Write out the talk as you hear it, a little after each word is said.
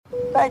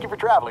Thank you for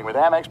traveling with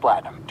Amex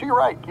Platinum. To your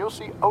right, you'll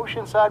see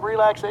oceanside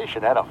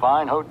relaxation at a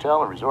fine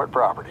hotel and resort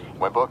property.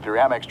 When booked through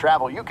Amex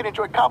Travel, you can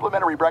enjoy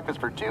complimentary breakfast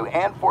for 2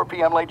 and 4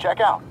 p.m. late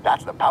checkout.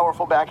 That's the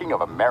powerful backing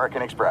of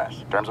American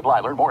Express. Terms apply.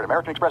 Learn more at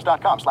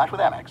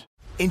americanexpress.com/withAmex.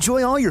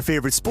 Enjoy all your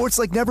favorite sports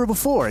like never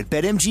before at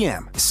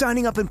BetMGM.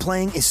 Signing up and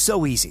playing is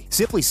so easy.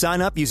 Simply sign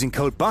up using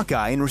code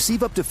Buckeye and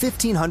receive up to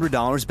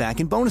 $1,500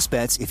 back in bonus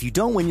bets if you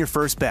don't win your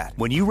first bet.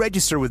 When you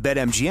register with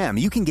BetMGM,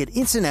 you can get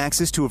instant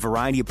access to a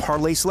variety of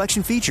parlay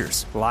selection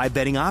features, live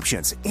betting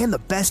options, and the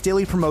best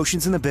daily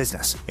promotions in the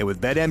business. And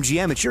with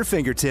BetMGM at your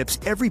fingertips,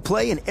 every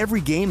play and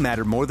every game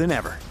matter more than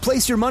ever.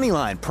 Place your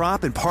moneyline,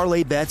 prop, and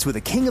parlay bets with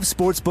the king of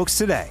sportsbooks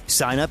today.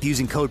 Sign up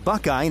using code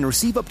Buckeye and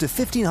receive up to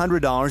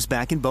 $1,500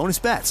 back in bonus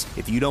bets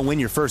if you don't win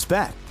your first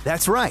bet.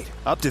 That's right,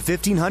 up to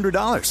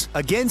 $1,500.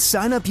 Again,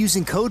 sign up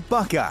using code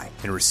Buckeye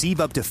and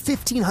receive up to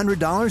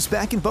 $1,500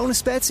 back in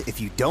bonus bets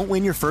if you don't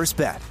win your first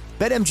bet.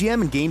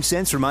 BetMGM and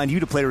GameSense remind you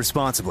to play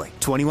responsibly.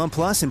 21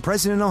 plus and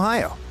present in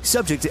Ohio.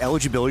 Subject to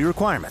eligibility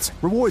requirements.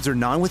 Rewards are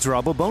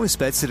non-withdrawable bonus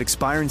bets that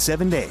expire in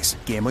 7 days.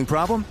 Gambling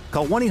problem?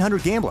 Call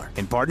 1-800-GAMBLER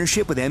in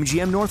partnership with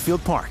MGM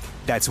Northfield Park.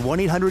 That's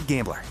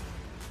 1-800-GAMBLER.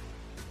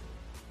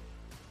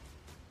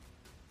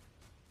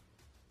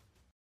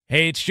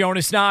 Hey, it's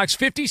Jonas Knox.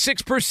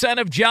 56%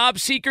 of job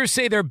seekers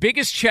say their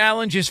biggest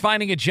challenge is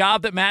finding a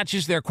job that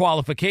matches their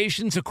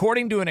qualifications,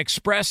 according to an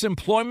Express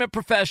Employment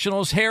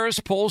Professionals Harris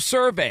Poll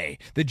survey.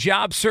 The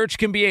job search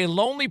can be a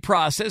lonely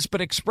process,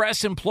 but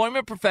Express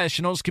Employment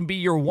Professionals can be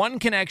your one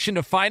connection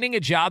to finding a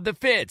job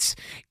that fits.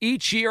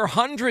 Each year,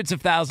 hundreds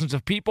of thousands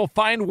of people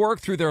find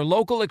work through their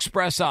local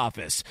Express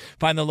office.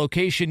 Find the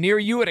location near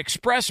you at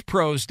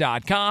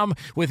expresspros.com.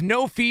 With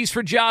no fees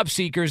for job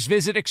seekers,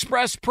 visit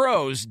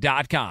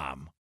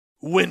expresspros.com.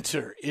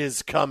 Winter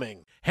is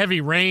coming.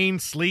 Heavy rain,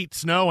 sleet,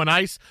 snow, and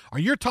ice. Are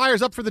your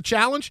tires up for the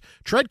challenge?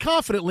 Tread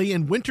confidently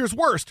in winter's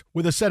worst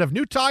with a set of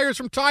new tires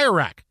from Tire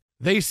Rack.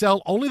 They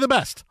sell only the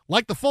best,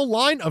 like the full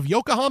line of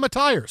Yokohama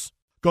tires.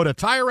 Go to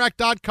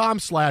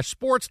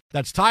TireRack.com/sports.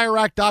 That's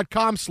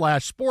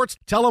TireRack.com/sports.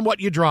 Tell them what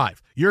you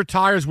drive. Your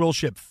tires will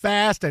ship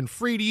fast and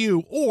free to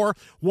you or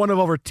one of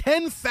over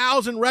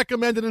 10,000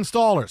 recommended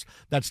installers.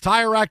 That's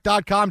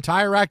TireRack.com,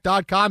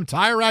 TireRack.com,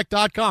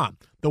 TireRack.com.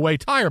 The way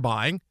tire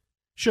buying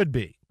should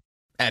be.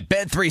 At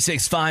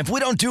Bet365, we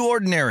don't do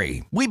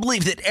ordinary. We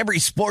believe that every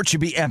sport should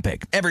be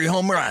epic. Every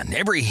home run,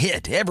 every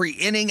hit, every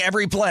inning,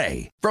 every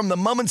play. From the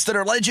moments that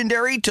are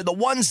legendary to the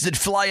ones that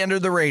fly under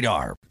the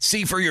radar.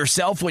 See for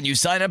yourself when you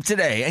sign up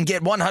today and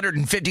get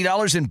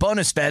 $150 in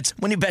bonus bets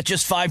when you bet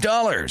just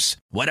 $5.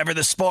 Whatever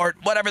the sport,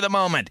 whatever the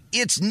moment,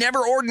 it's never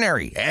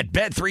ordinary at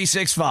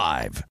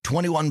Bet365.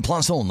 21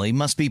 plus only.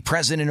 Must be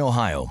present in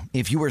Ohio.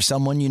 If you or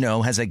someone you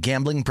know has a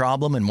gambling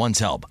problem and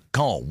wants help,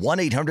 call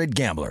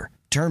 1-800-GAMBLER.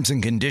 Terms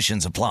and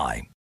conditions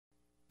apply.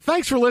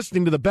 Thanks for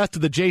listening to the Best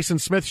of the Jason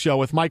Smith Show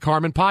with Mike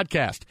Harmon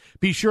podcast.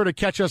 Be sure to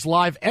catch us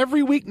live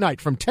every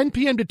weeknight from 10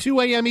 p.m. to 2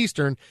 a.m.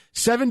 Eastern,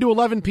 7 to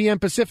 11 p.m.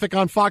 Pacific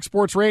on Fox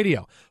Sports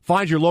Radio.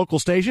 Find your local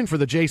station for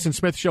the Jason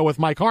Smith Show with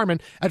Mike Harmon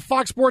at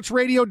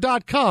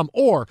foxsportsradio.com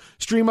or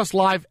stream us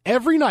live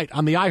every night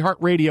on the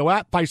iHeartRadio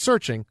app by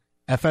searching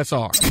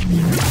FSR.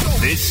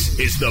 This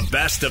is the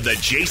Best of the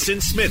Jason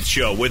Smith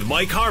Show with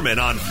Mike Harmon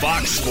on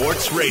Fox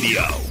Sports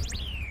Radio.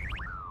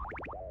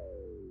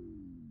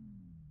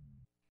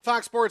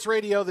 Fox Sports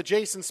Radio, the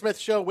Jason Smith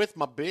Show with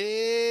my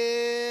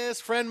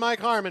best friend Mike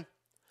Harmon.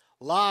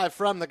 Live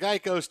from the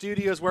Geico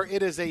Studios where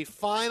it is a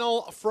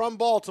final from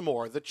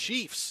Baltimore. The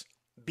Chiefs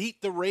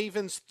beat the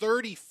Ravens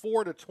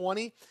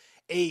 34-20.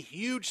 A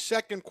huge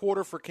second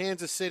quarter for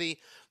Kansas City.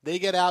 They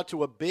get out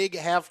to a big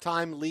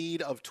halftime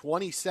lead of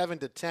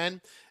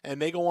 27-10,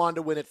 and they go on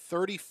to win it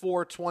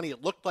 34-20.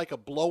 It looked like a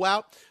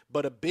blowout,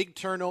 but a big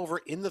turnover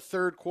in the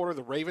third quarter.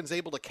 The Ravens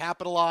able to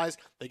capitalize.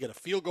 They get a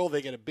field goal.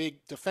 They get a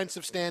big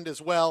defensive stand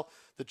as well.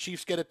 The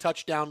Chiefs get a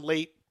touchdown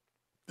late.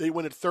 They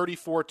win at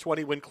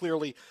 34-20 when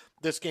clearly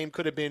this game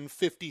could have been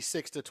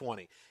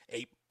 56-20.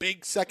 A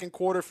big second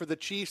quarter for the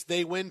Chiefs.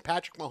 They win.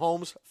 Patrick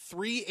Mahomes,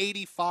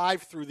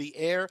 385 through the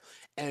air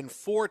and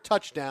 4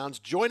 touchdowns.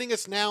 Joining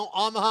us now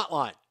on the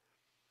hotline.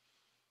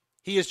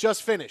 He has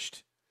just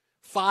finished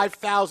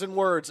 5,000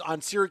 words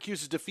on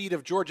Syracuse's defeat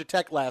of Georgia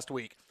Tech last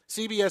week.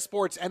 CBS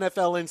Sports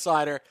NFL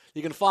Insider.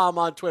 You can follow him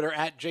on Twitter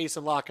at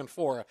Jason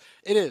Lockenfora.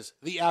 It is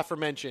the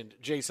aforementioned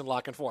Jason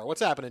Lockenfora.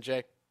 What's happening,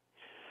 Jay?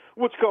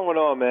 What's going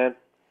on, man?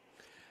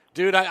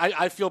 Dude,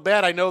 I feel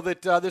bad. I know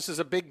that this is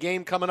a big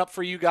game coming up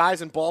for you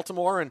guys in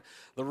Baltimore, and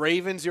the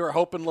Ravens, you were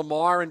hoping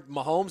Lamar and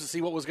Mahomes to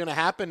see what was going to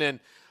happen, and,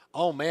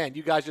 oh, man,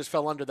 you guys just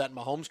fell under that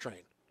Mahomes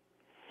train.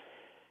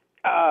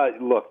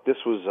 Look, this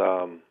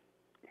was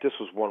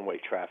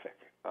one-way traffic.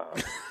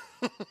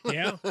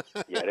 Yeah?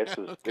 Yeah, this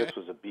was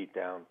a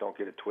beatdown. Don't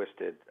get it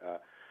twisted.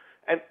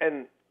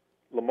 And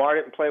Lamar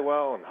didn't play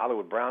well, and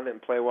Hollywood Brown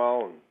didn't play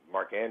well, and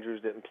Mark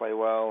Andrews didn't play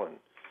well, and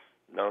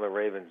none of the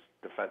Ravens'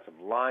 defensive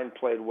line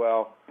played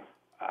well.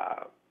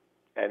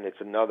 And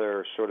it's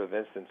another sort of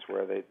instance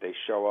where they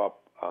show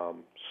up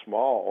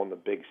small on the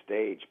big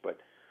stage, but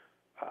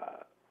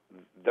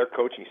their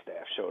coaching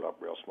staff showed up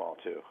real small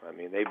too. I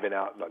mean, they've been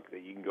out. Look,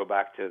 you can go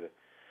back to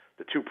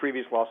the two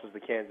previous losses to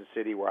Kansas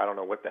City, where I don't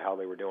know what the hell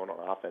they were doing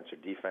on offense or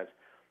defense.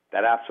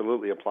 That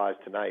absolutely applies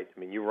tonight. I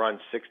mean, you run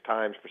 6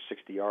 times for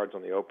 60 yards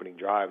on the opening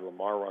drive.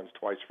 Lamar runs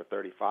twice for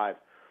 35.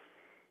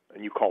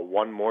 And you call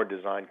one more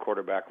designed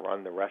quarterback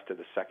run the rest of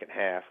the second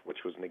half,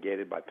 which was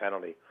negated by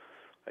penalty.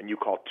 And you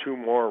call 2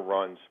 more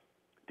runs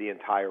the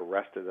entire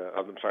rest of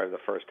the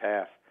first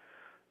half.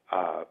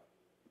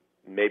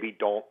 Maybe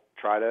don't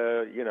try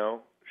to,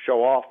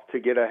 show off to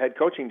get a head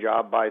coaching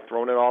job by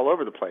throwing it all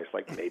over the place.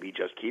 Like, maybe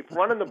just keep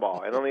running the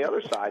ball. And on the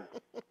other side,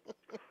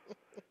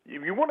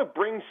 if you want to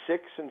bring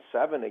 6 and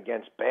 7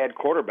 against bad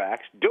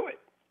quarterbacks, do it.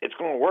 It's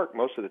going to work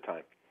most of the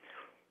time.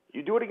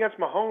 You do it against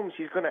Mahomes,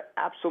 he's going to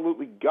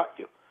absolutely gut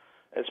you,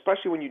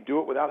 especially when you do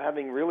it without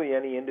having really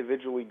any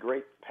individually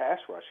great pass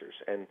rushers.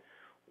 And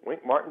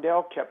Wink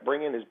Martindale kept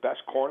bringing his best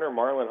corner,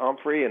 Marlon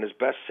Humphrey, and his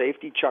best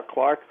safety, Chuck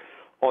Clark,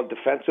 on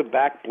defensive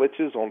back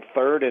blitzes on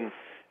third and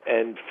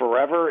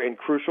forever in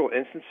crucial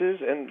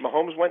instances, and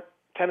Mahomes went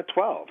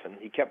 10-12, and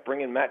he kept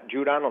bringing Matt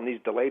Judon on these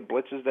delayed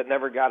blitzes that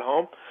never got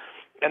home,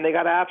 and they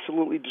got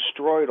absolutely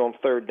destroyed on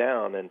third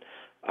down, and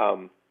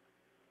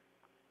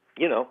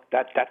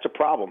that's a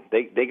problem.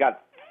 They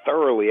got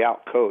thoroughly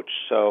out-coached,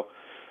 so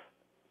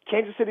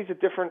Kansas City's a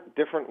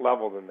different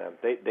level than them.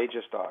 They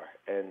just are,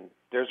 and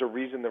there's a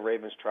reason the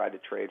Ravens tried to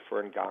trade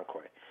for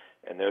Ngakoue,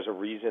 and there's a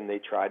reason they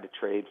tried to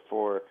trade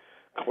for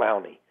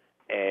Clowney,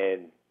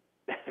 and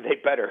they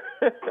better.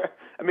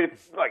 I mean,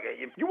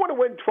 if you want to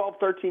win 12,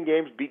 13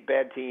 games, beat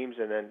bad teams,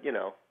 and then,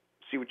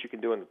 see what you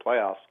can do in the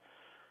playoffs,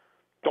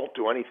 don't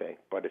do anything.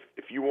 But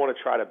if you want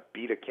to try to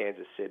beat a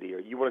Kansas City, or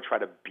you want to try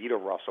to beat a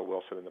Russell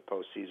Wilson in the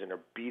postseason, or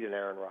beat an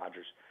Aaron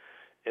Rodgers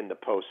in the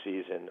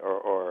postseason,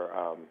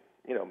 or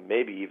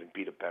maybe even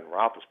beat a Ben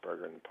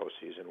Roethlisberger in the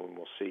postseason, when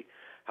we'll see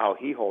how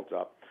he holds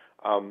up,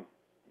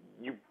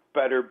 you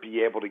better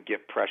be able to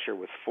get pressure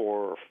with 4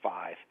 or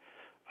 5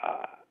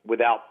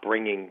 without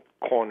bringing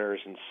corners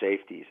and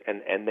safeties,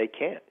 and they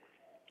can't.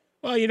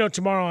 Well,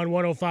 tomorrow on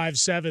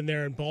 105.7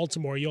 there in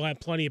Baltimore, you'll have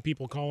plenty of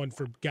people calling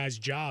for guys'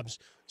 jobs.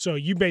 So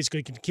you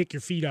basically can kick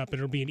your feet up, and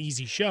it'll be an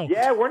easy show.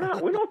 Yeah,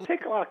 we don't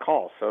take a lot of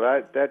calls, so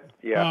that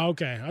yeah. Oh,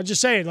 okay. I'm just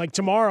saying, like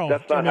tomorrow,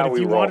 that's not how if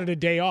you wanted a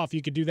day off,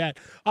 you could do that.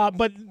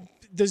 But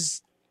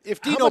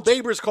if Dino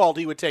Babers called,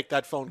 he would take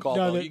that phone call.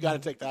 No, you got to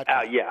take that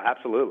call. Yeah,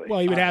 absolutely. Well,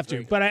 he would have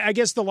to. But I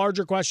guess the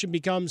larger question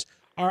becomes: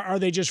 Are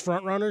they just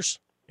front runners?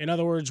 In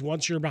other words,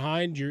 once you're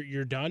behind,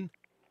 you're done?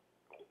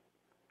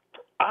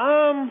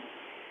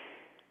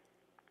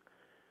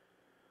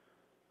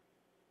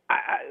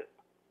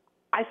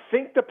 I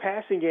think the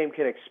passing game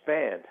can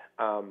expand.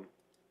 And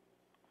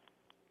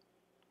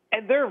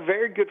they're a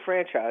very good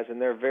franchise,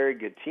 and they're a very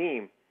good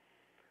team.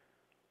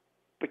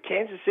 But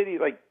Kansas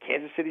City's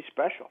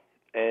special.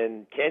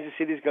 And Kansas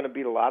City is going to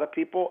beat a lot of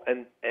people.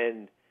 And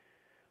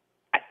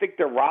I think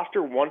their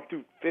roster 1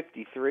 through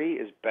 53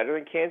 is better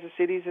than Kansas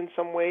City's in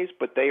some ways,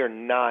 but they are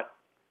not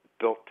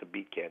built to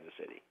beat Kansas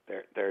City.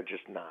 They're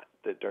just not.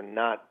 They're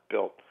not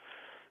built.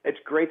 It's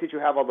great that you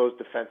have all those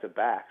defensive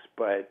backs,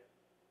 but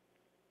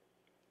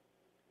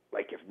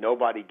if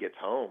nobody gets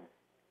home,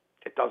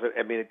 it doesn't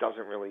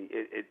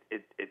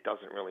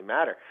really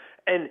matter.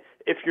 And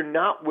if you're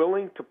not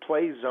willing to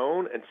play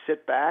zone and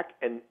sit back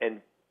and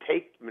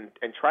take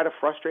and try to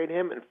frustrate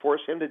him and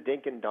force him to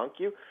dink and dunk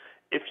you,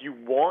 if you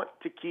want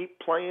to keep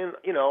playing,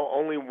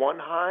 only one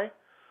high,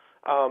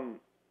 and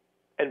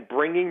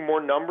bringing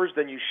more numbers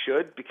than you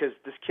should, because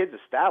this kid's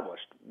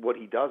established what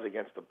he does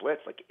against the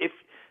blitz.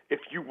 If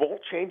you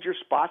won't change your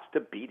spots to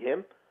beat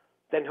him,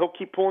 then he'll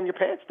keep pulling your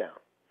pants down.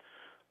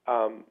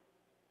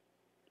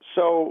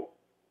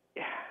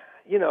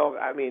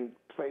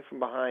 Play from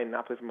behind,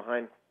 not play from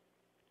behind.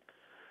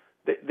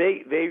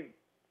 They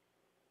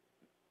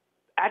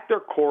at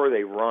their core,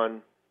 they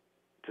run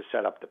to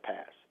set up the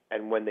pass.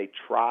 And when they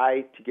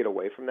try to get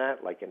away from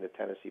that, like in the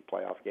Tennessee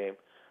playoff game,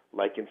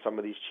 like in some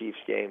of these Chiefs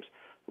games,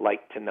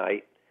 like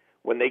tonight,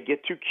 when they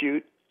get too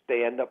cute,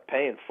 they end up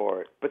paying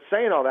for it. But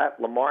saying all that,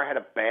 Lamar had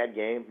a bad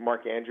game.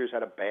 Mark Andrews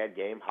had a bad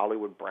game.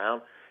 Hollywood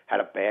Brown had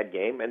a bad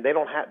game. And they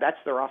don't have – that's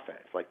their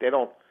offense. They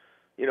don't –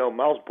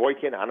 Miles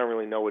Boykin, I don't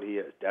really know what he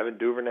is. Devin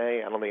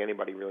Duvernay, I don't think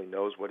anybody really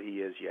knows what he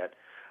is yet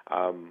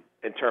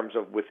in terms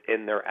of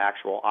within their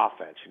actual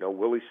offense.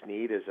 Willie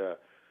Snead is a,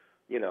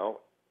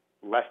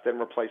 less than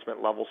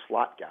replacement level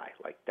slot guy.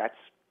 That's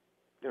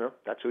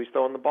who he's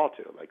throwing the ball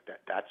to.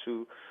 That's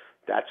who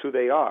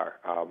they are.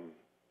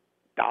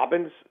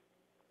 Dobbins,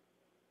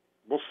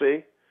 we'll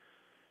see.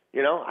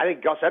 I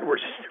think Gus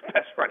Edwards is the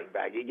best running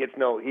back. He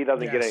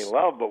doesn't get any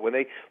love, but when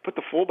they put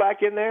the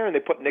fullback in there and they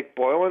put Nick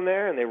Boyle in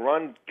there and they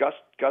run Gus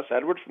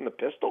Edwards from the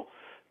pistol,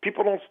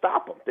 people don't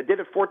stop them. They did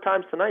it 4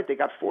 times tonight. They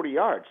got 40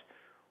 yards.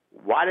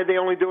 Why did they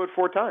only do it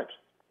 4 times?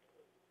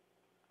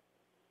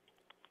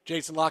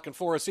 Jason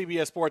Lockenfor,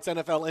 CBS Sports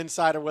NFL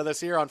Insider, with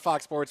us here on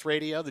Fox Sports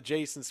Radio, the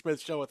Jason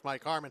Smith Show with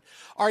Mike Harmon.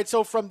 All right,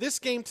 so from this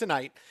game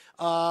tonight,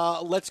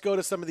 let's go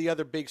to some of the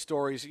other big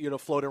stories,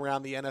 floating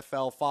around the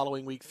NFL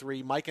following Week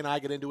 3. Mike and I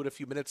got into it a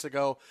few minutes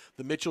ago.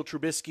 The Mitchell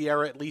Trubisky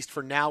era, at least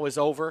for now, is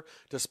over.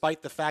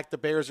 Despite the fact the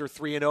Bears are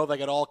 3-0, they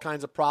got all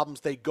kinds of problems.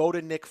 They go to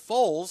Nick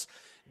Foles.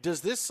 Does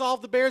this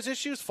solve the Bears'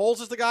 issues?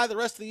 Foles is the guy the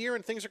rest of the year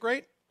and things are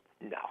great?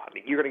 No, I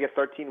mean, you're going to get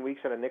 13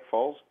 weeks out of Nick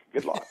Foles?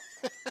 Good luck.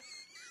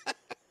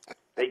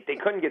 They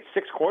couldn't get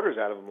 6 quarters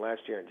out of him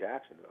last year in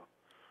Jacksonville.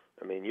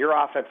 I mean, your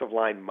offensive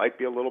line might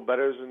be a little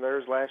better than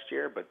theirs last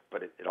year, but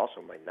it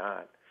also might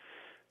not.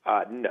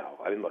 No,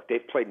 I mean, look,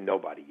 they've played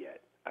nobody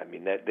yet. I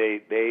mean, they're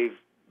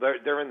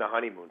in the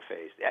honeymoon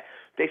phase.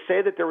 They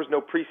say that there was no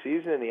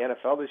preseason in the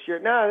NFL this year.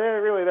 No,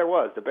 there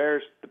was. The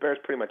Bears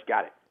pretty much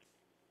got it.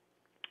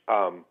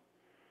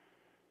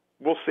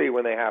 We'll see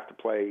when they have to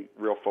play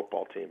real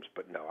football teams,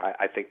 but no,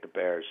 I think the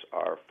Bears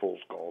are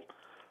fool's gold.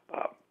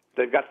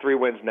 They've got 3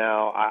 wins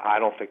now. I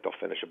don't think they'll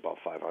finish above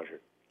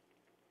 500.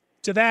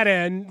 To that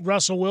end,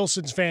 Russell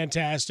Wilson's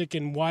fantastic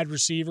and wide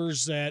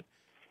receivers that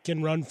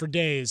can run for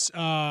days.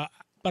 But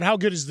how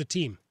good is the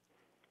team?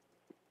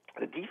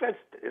 The defense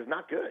is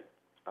not good.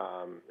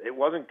 It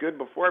wasn't good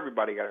before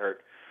everybody got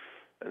hurt,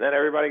 and then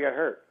everybody got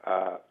hurt.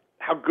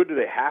 How good do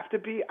they have to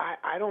be?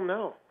 I don't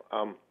know.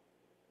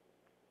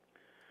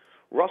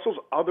 Russell's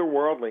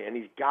otherworldly, and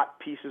he's got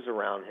pieces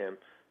around him,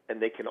 and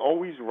they can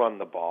always run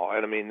the ball.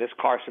 And, I mean, this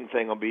Carson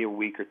thing will be a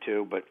week or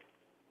two, but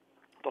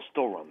they'll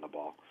still run the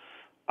ball.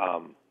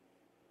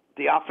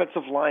 The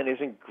offensive line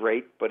isn't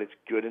great, but it's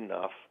good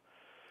enough.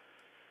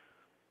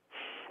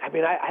 I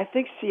mean, I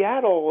think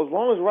Seattle, as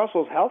long as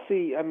Russell's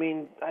healthy, I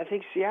mean, I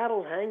think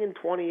Seattle's hanging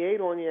 28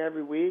 on you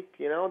every week.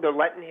 They're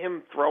letting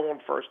him throw on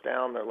first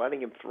down. They're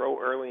letting him throw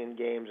early in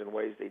games in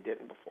ways they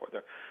didn't before.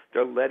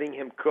 They're letting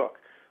him cook.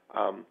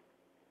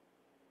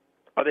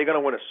 Are they going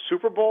to win a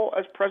Super Bowl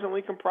as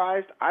presently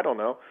comprised? I don't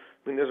know.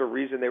 I mean, there's a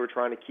reason they were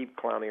trying to keep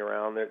Clowney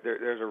around.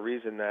 There's a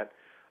reason that,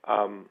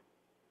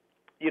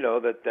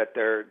 that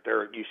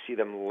they're you see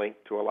them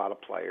linked to a lot of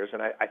players,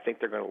 and I think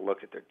they're going to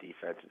look at their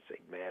defense and say,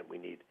 man, we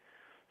need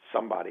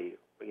somebody,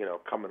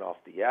 coming off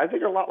the edge. I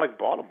think they're a lot like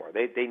Baltimore.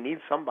 They need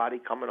somebody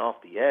coming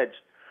off the edge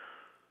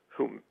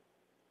who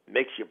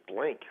makes you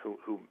blink,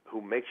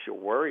 who makes you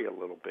worry a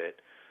little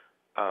bit.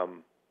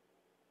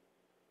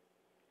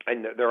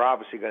 And they're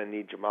obviously going to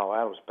need Jamal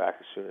Adams back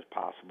as soon as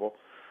possible.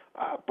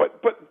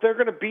 But they're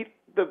going to beat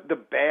the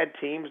bad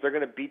teams. They're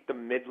going to beat the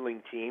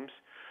middling teams.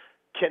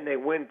 Can they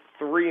win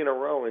 3 in a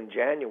row in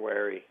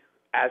January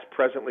as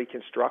presently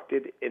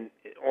constructed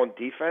on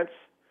defense?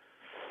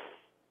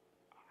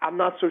 I'm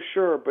not so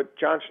sure, but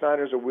John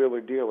Schneider's a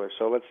wheeler dealer,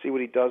 so let's see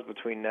what he does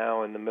between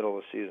now and the middle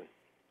of the season.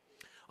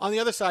 On the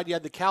other side, you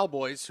had the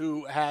Cowboys,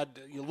 who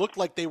looked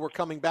like they were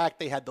coming back.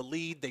 They had the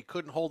lead. They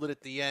couldn't hold it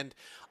at the end.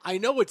 I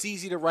know it's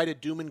easy to write a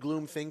doom and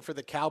gloom thing for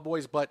the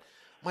Cowboys, but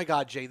my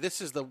God, Jay, this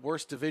is the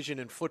worst division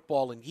in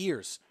football in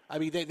years. I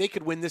mean, they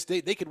could win this.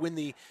 They could win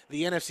the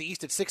NFC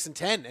East at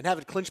 6-10 and have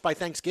it clinched by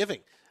Thanksgiving.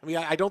 I mean,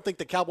 I don't think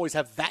the Cowboys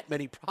have that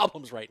many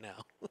problems right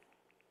now.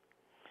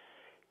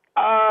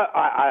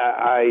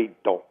 I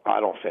don't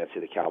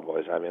fancy the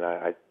Cowboys. I mean,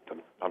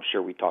 I'm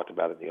sure we talked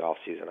about it in the off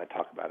season. I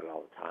talk about it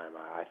all the time.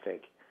 I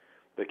think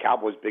the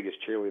Cowboys' biggest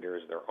cheerleader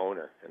is their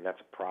owner, and that's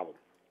a problem.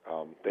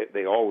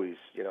 They always,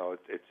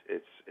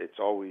 it's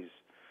always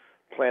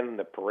planning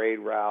the parade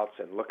routes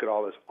and look at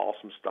all this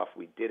awesome stuff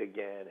we did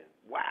again, and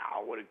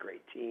wow, what a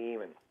great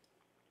team. And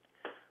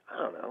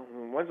I don't know,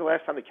 when's the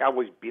last time the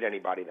Cowboys beat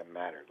anybody that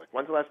mattered? Like,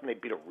 when's the last time they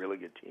beat a really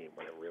good team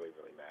when it really,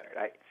 really mattered?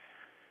 I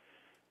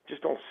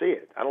just don't see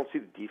it. I don't see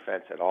the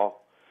defense at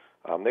all.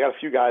 They got a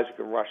few guys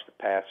who can rush the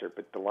passer,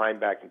 but the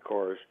linebacking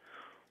core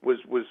was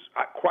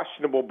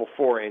questionable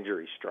before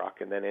injury struck,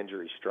 and then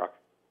injury struck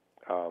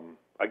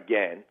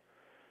again,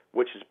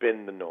 which has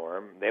been the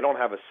norm. They don't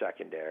have a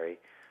secondary.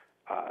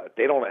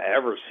 They don't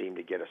ever seem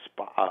to get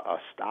a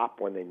stop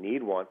when they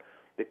need one.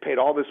 They paid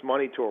all this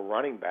money to a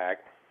running back.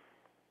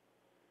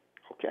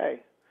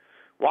 Okay.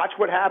 Watch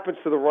what happens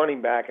to the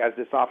running back as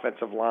this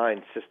offensive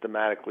line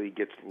systematically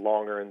gets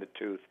longer in the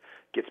tooth,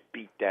 gets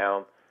beat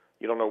down.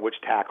 You don't know which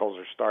tackles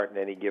are starting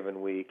any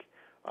given week.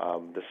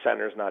 The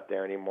center's not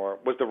there anymore.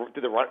 Did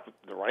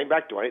the running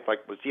back do anything?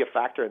 Like, was he a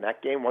factor in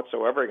that game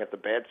whatsoever against the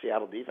bad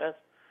Seattle defense?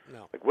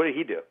 No. Like, what did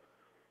he do?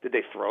 Did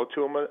they throw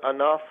to him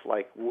enough?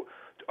 Like,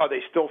 are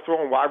they still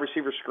throwing wide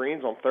receiver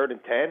screens on 3rd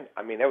and 10?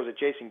 I mean, that was a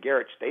Jason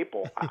Garrett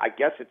staple. I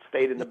guess it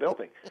stayed in the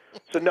building.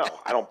 So, no,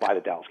 I don't buy the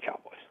Dallas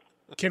Cowboys.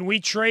 Can we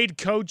trade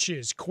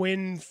coaches,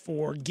 Quinn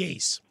for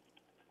Gase?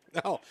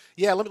 Oh,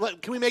 yeah.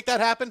 Can we make that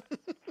happen?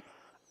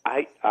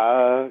 I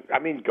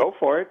mean, go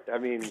for it. I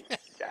mean,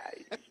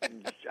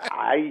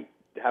 I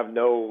have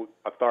no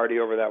authority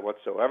over that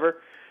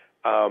whatsoever.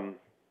 I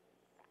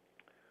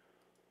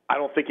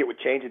don't think it would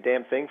change a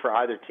damn thing for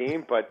either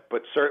team, but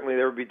certainly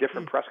there would be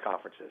different press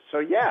conferences. So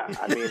yeah,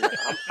 I mean,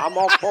 I'm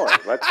all for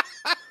it.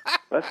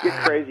 Let's get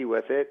crazy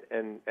with it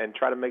and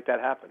try to make that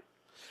happen.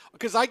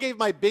 Because I gave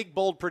my big,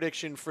 bold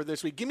prediction for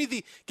this week. Give me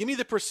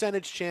the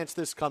percentage chance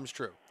this comes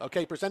true.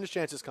 Okay, percentage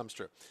chance this comes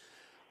true.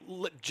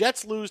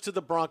 Jets lose to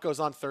the Broncos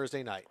on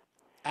Thursday night.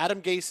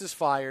 Adam Gase is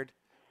fired.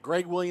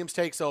 Greg Williams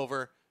takes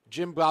over.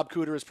 Jim Bob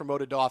Cooter is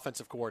promoted to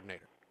offensive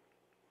coordinator.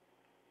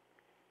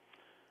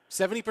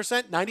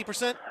 70%?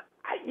 90%?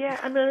 Yeah,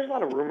 I mean, there's a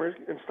lot of rumors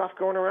and stuff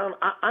going around.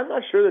 I'm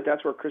not sure that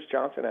that's where Chris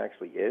Johnson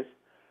actually is.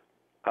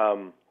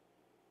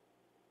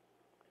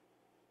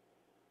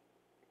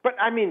 But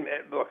I mean,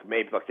 look,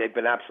 they've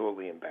been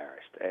absolutely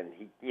embarrassed,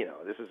 and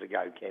this is a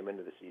guy who came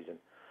into the season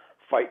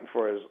fighting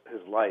for his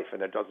life,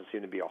 and there doesn't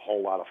seem to be a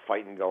whole lot of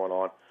fighting going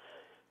on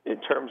in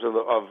terms of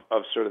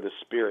sort of the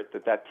spirit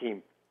that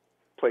team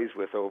plays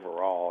with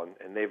overall,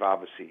 and they've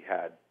obviously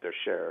had their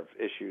share of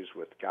issues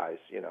with guys,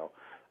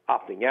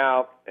 opting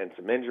out and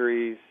some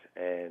injuries,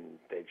 and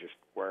they just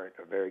weren't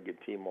a very good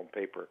team on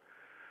paper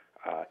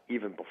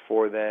even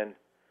before then.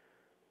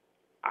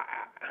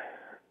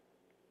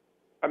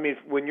 I mean,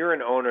 when you're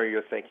an owner,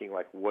 you're thinking,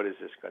 like, what is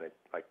this going to,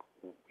 like,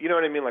 you know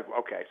what I mean? Like,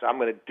 okay, so I'm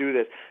going to do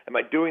this. Am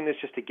I doing this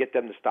just to get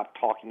them to stop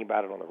talking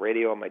about it on the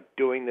radio? Am I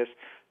doing this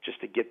just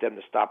to get them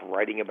to stop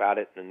writing about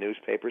it in the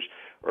newspapers?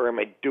 Or am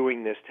I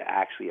doing this to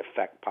actually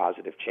affect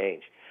positive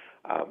change?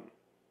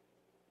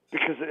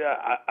 Because,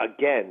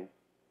 again,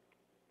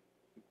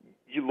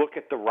 you look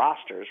at the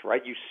rosters,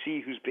 right? You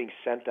see who's being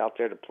sent out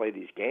there to play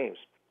these games.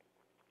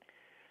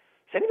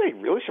 Is anybody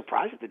really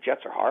surprised that the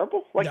Jets are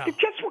horrible? Like, no. The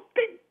Jets were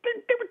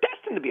they were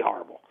destined to be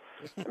horrible.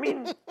 I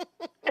mean,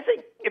 I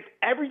think if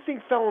everything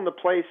fell into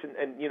place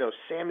and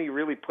Sammy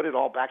really put it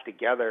all back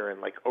together and,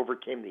 like,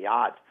 overcame the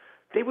odds,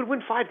 they would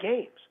win 5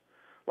 games.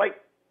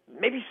 Like,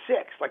 maybe 6.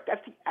 Like,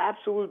 that's the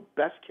absolute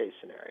best case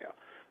scenario.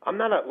 I'm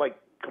not a,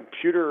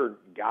 computer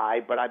guy,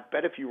 but I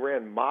bet if you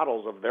ran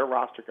models of their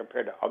roster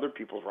compared to other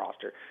people's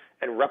roster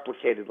and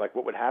replicated, like,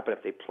 what would happen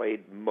if they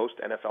played most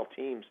NFL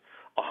teams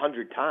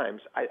 100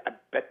 times, I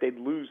bet they'd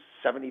lose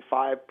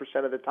 75%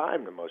 of the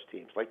time to most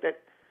teams. Like that,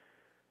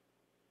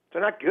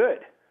 they're not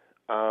good.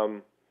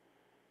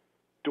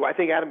 Do I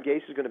think Adam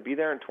Gase is going to be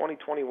there in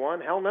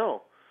 2021? Hell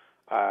no.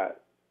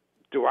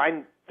 Do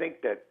I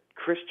think that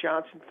Chris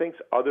Johnson thinks,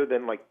 other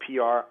than like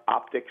PR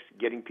optics,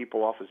 getting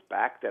people off his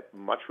back, that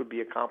much would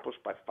be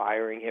accomplished by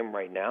firing him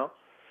right now?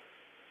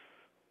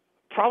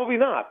 Probably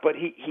not. But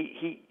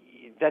he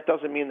that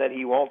doesn't mean that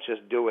he won't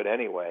just do it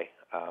anyway.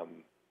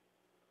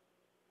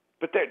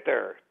 But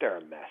they're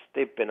a mess.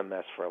 They've been a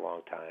mess for a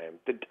long time.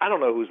 I don't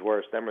know who's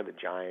worse, them or the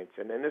Giants.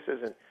 And this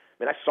isn't.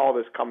 I mean, I saw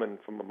this coming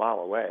from a mile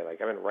away.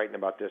 Like, I've been writing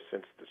about this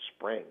since the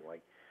spring.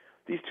 Like,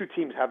 these two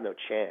teams have no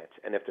chance.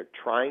 And if they're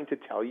trying to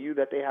tell you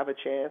that they have a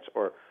chance,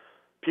 or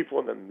people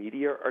in the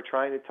media are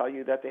trying to tell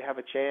you that they have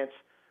a chance,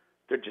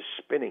 they're just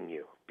spinning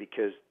you,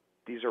 because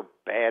these are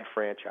bad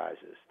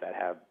franchises that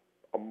have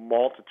a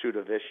multitude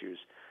of issues.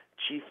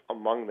 Chief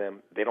among them,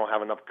 they don't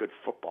have enough good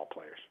football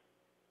players.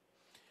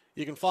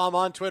 You can follow him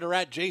on Twitter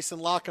at Jason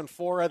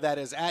LaConfora. That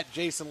is at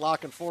Jason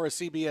LaConfora,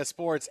 CBS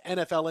Sports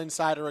NFL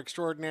Insider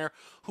Extraordinaire,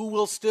 who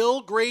will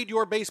still grade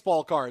your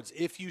baseball cards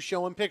if you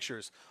show him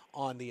pictures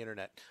on the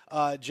internet.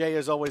 Jay,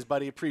 as always,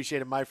 buddy,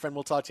 appreciate it, my friend.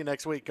 We'll talk to you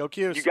next week. Go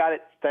Qs. You got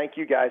it. Thank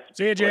you, guys.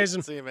 See you,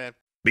 Jason. See you, man.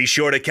 Be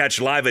sure to catch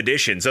live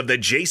editions of The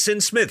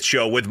Jason Smith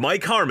Show with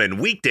Mike Harmon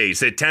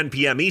weekdays at 10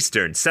 p.m.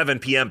 Eastern, 7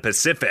 p.m.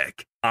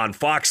 Pacific on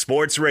Fox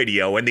Sports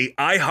Radio and the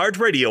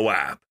iHeartRadio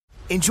app.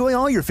 Enjoy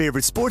all your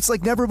favorite sports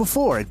like never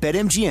before at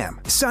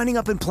BetMGM. Signing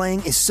up and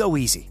playing is so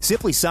easy.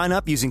 Simply sign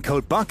up using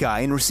code Buckeye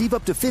and receive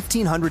up to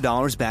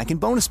 $1,500 back in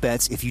bonus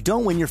bets if you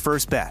don't win your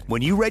first bet.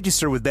 When you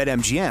register with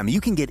BetMGM,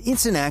 you can get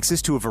instant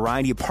access to a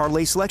variety of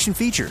parlay selection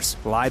features,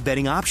 live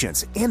betting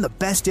options, and the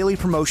best daily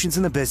promotions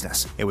in the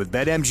business. And with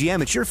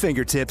BetMGM at your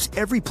fingertips,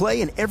 every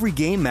play and every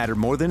game matter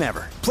more than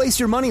ever. Place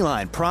your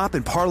moneyline, prop,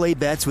 and parlay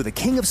bets with the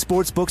king of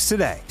sportsbooks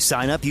today.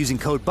 Sign up using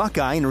code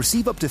Buckeye and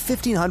receive up to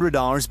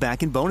 $1,500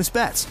 back in bonus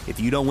bets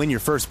if you don't win your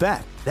first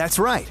bet. That's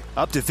right,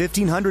 up to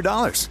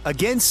 $1,500.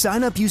 Again,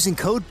 sign up using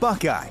code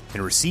Buckeye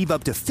and receive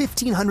up to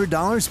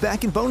 $1,500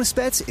 back in bonus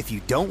bets if you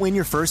don't win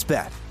your first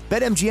bet.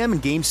 BetMGM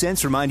and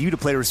GameSense remind you to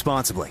play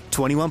responsibly.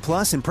 21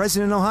 plus and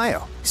present in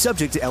Ohio.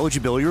 Subject to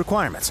eligibility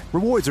requirements.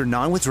 Rewards are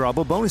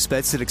non-withdrawable bonus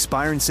bets that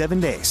expire in 7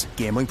 days.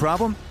 Gambling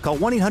problem? Call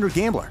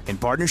 1-800-GAMBLER in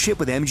partnership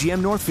with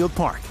MGM Northfield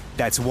Park.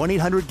 That's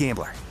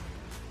 1-800-GAMBLER.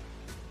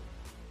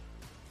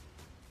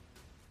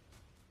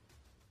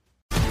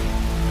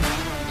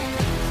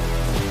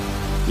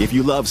 If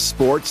you love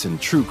sports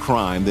and true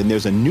crime, then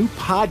there's a new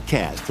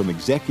podcast from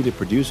executive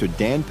producer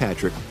Dan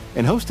Patrick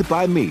and hosted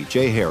by me,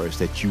 Jay Harris,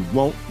 that you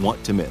won't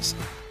want to miss.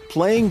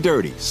 Playing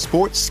Dirty: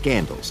 Sports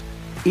Scandals.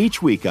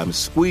 Each week, I'm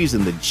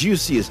squeezing the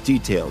juiciest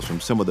details from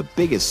some of the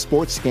biggest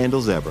sports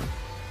scandals ever.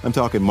 I'm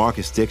talking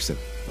Marcus Dixon,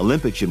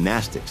 Olympic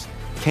gymnastics,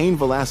 Cain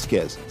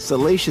Velasquez,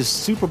 salacious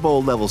Super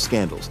Bowl-level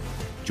scandals.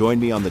 Join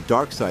me on the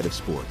dark side of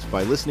sports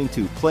by listening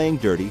to Playing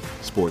Dirty: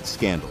 Sports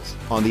Scandals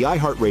on the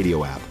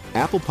iHeartRadio app,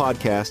 Apple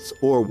Podcasts,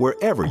 or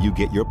wherever you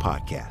get your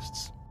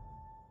podcasts.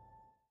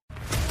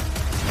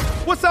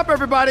 What's up,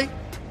 everybody?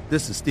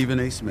 This is Stephen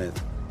A. Smith.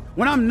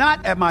 When I'm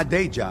not at my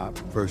day job,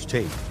 First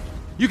Take,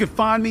 You can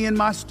find me in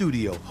my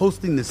studio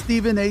hosting the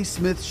Stephen A.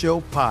 Smith Show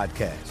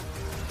podcast.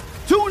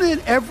 Tune in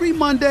every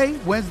Monday,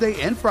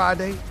 Wednesday, and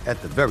Friday, at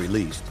the very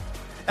least,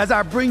 as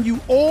I bring you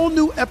all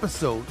new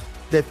episodes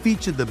that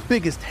feature the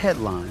biggest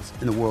headlines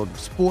in the world of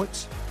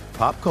sports,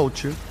 pop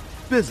culture,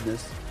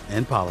 business,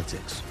 and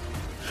politics.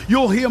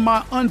 You'll hear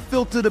my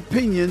unfiltered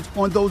opinions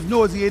on those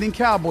nauseating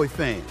Cowboy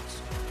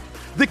fans,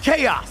 the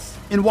chaos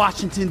in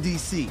Washington,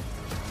 D.C.,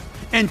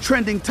 and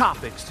trending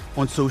topics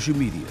on social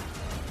media,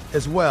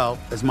 as well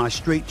as my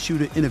straight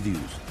shooter interviews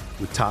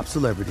with top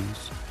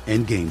celebrities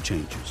and game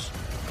changers.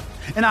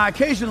 And I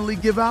occasionally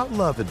give out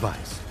love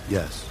advice.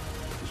 Yes,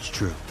 it's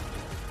true.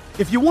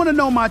 If you want to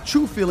know my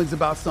true feelings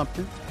about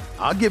something,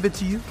 I'll give it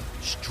to you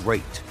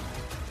straight.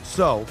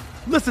 So,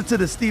 listen to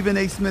the Stephen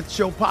A. Smith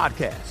Show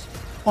podcast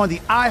on the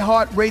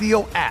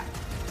iHeartRadio app,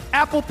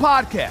 Apple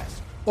Podcasts,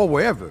 or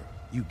wherever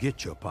you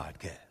get your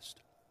podcast.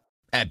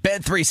 At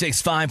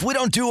Bet365, we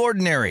don't do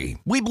ordinary.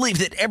 We believe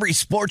that every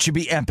sport should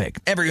be epic.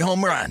 Every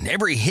home run,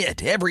 every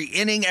hit, every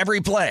inning, every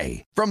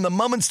play. From the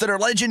moments that are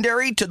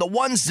legendary to the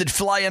ones that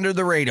fly under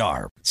the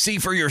radar. See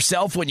for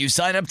yourself when you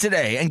sign up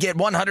today and get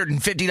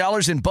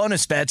 $150 in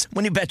bonus bets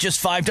when you bet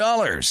just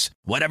 $5.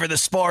 Whatever the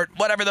sport,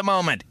 whatever the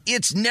moment,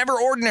 it's never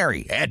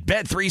ordinary at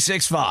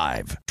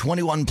Bet365.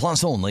 21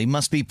 plus only.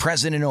 Must be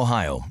present in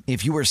Ohio.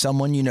 If you or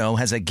someone you know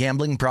has a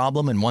gambling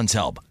problem and wants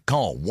help,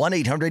 call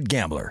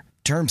 1-800-GAMBLER.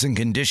 Terms and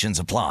conditions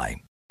apply.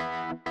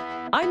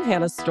 I'm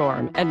Hannah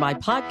Storm, and my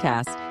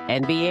podcast,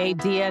 NBA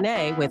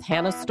DNA with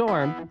Hannah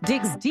Storm,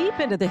 digs deep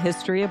into the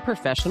history of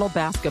professional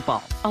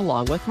basketball,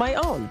 along with my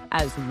own,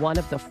 as one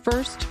of the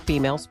first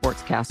female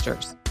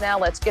sportscasters. Now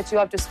let's get you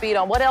up to speed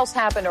on what else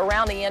happened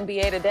around the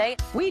NBA today.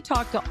 We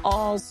talk to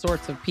all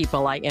sorts of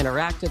people I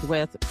interacted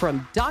with,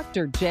 from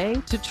Dr.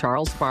 J to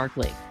Charles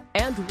Barkley,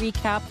 and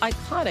recap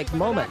iconic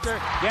moments.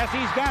 Yes,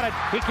 he's got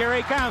it. Here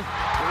he comes.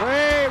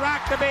 Way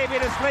rock the baby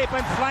to sleep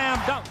and slam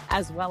dunk.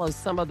 As well as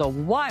some of the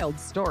wild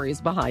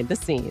stories behind the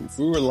scenes.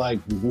 We were like,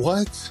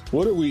 what?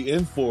 What are we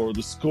in for?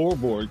 The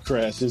scoreboard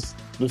crashes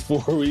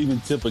before we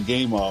even tip a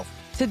game off.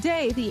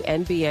 Today, the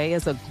NBA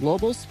is a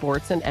global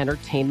sports and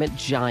entertainment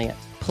giant.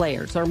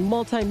 Players are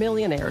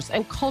multimillionaires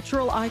and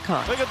cultural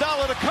icons.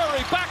 Iguodala to Curry,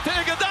 back to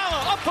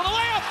Iguodala, up for the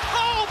layup.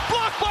 Oh,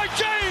 blocked by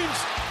James.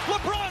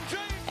 LeBron James.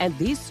 And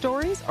these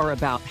stories are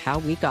about how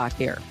we got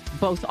here,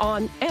 both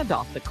on and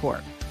off the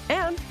court.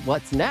 And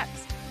what's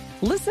next?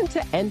 Listen to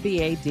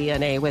NBA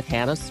DNA with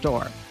Hannah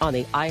Storm on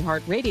the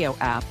iHeartRadio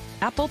app,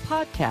 Apple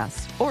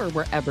Podcasts, or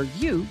wherever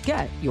you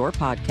get your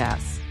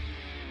podcasts.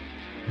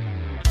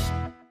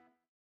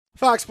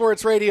 Fox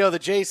Sports Radio, the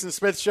Jason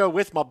Smith Show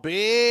with my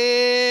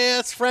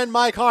best friend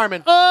Mike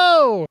Harmon.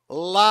 Oh!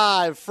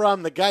 Live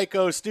from the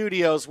Geico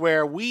Studios,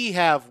 where we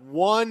have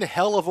one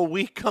hell of a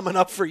week coming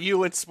up for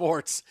you in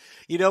sports.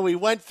 You know, we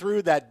went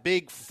through that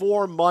big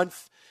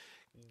 4-month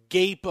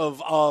gape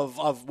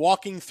of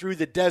walking through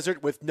the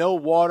desert with no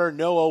water,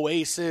 no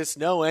oasis,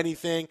 no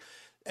anything.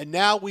 And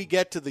now we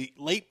get to the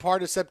late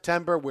part of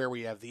September, where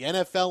we have the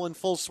NFL in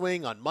full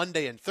swing on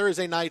Monday and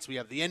Thursday nights. We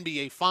have the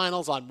NBA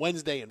Finals on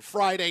Wednesday and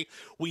Friday.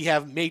 We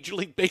have Major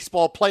League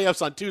Baseball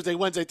playoffs on Tuesday,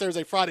 Wednesday,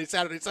 Thursday, Friday,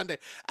 Saturday, Sunday.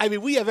 I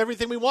mean, we have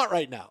everything we want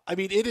right now. I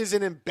mean, it is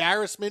an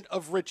embarrassment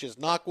of riches,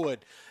 knock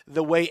wood,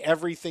 the way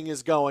everything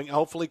is going.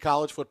 Hopefully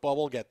college football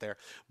will get there.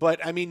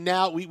 But, I mean,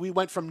 now we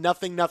went from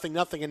nothing,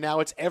 and now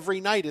it's every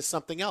night is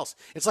something else.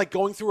 It's like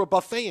going through a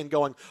buffet and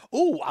going,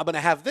 oh, I'm going to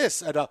have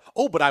this. And,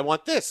 oh, but I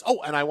want this.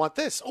 Oh, and I want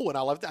this. Oh, and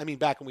I'll have I mean,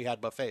 back when we had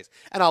buffets.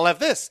 And I'll have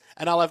this,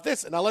 and I'll have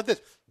this, and I'll have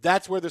this.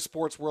 That's where the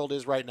sports world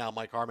is right now,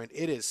 Mike Harmon.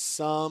 It is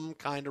some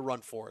kind of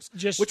run for us,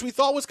 which we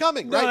thought was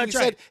coming, right? We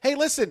said, hey,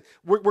 listen,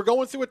 we're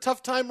going through a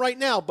tough time right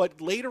now, but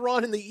later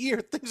on in the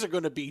year, things are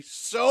going to be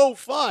so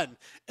fun.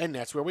 And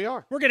that's where we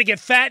are. We're going to get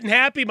fat and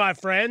happy, my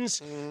friends.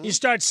 Mm-hmm. You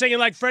start singing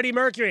like Freddie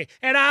Mercury,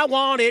 and I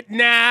want it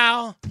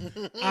now.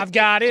 I've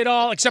got it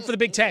all, except for the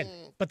Big Ten.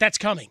 But that's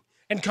coming,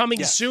 and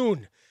coming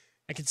soon.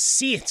 I can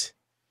see it.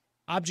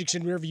 Objects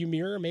in rearview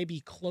mirror may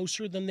be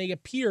closer than they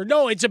appear.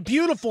 No, it's a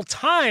beautiful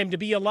time to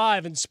be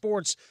alive in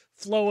sports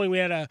flowing. We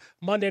had a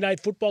Monday night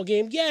football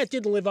game. Yeah, it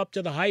didn't live up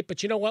to the hype,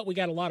 but you know what? We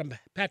got a lot of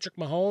Patrick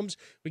Mahomes.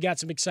 We got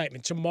some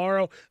excitement.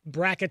 Tomorrow,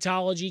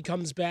 bracketology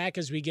comes back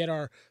as we get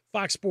our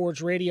Fox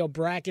Sports Radio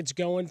brackets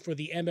going for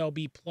the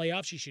MLB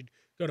playoffs. You should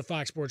go to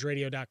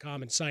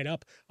foxsportsradio.com and sign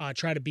up.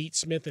 Try to beat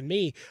Smith and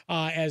me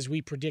as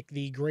we predict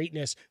the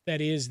greatness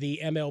that is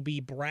the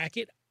MLB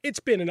bracket. It's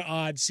been an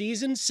odd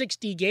season,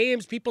 60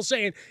 games, people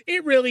saying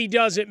it really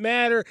doesn't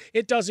matter,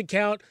 it doesn't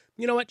count.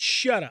 You know what?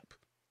 Shut up.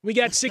 We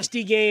got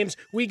 60 games.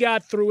 We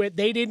got through it.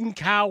 They didn't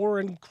cower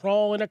and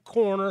crawl in a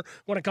corner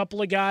when a couple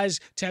of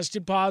guys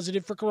tested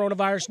positive for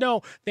coronavirus.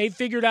 No, they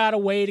figured out a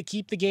way to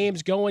keep the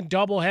games going,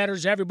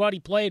 doubleheaders, everybody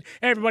played,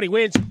 everybody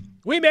wins.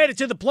 We made it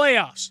to the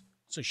playoffs.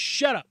 So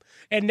shut up.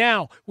 And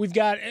now we've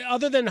got,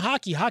 other than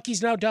hockey,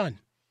 hockey's now done.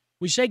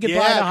 We say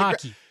goodbye to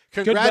hockey.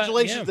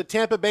 Congratulations to the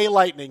Tampa Bay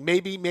Lightning.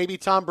 Maybe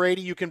Tom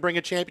Brady, you can bring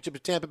a championship to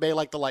Tampa Bay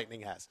like the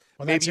Lightning has.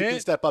 Well, maybe you can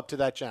step up to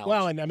that challenge.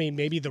 Well, and I mean,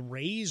 maybe the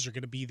Rays are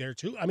going to be there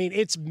too. I mean,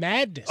 it's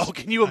madness. Oh,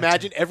 can you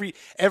imagine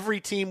every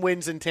team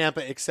wins in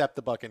Tampa except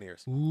the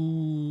Buccaneers?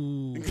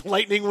 Ooh.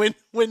 Lightning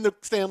win the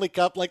Stanley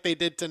Cup like they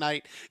did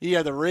tonight.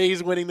 Yeah, the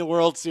Rays winning the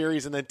World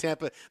Series, and then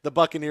the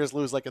Buccaneers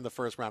lose like in the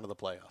first round of the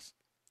playoffs.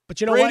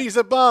 But you know Brady's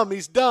a bum.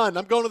 He's done.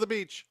 I'm going to the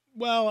beach.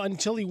 Well,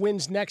 until he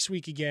wins next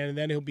week again, and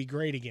then he'll be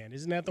great again.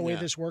 Isn't that the way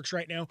this works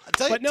right now?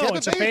 But no,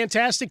 it's a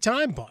fantastic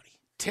time, buddy.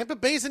 Tampa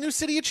Bay's a new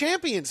city of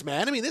champions,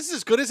 man. I mean, this is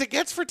as good as it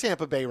gets for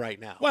Tampa Bay right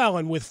now. Well,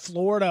 and with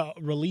Florida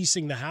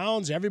releasing the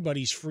Hounds,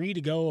 everybody's free to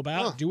go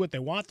about, do what they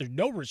want. There's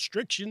no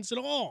restrictions at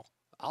all.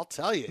 I'll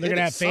tell you. They're going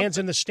to have fans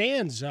in the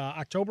stands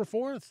October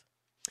 4th.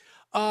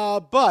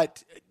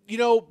 But,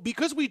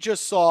 because we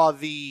just saw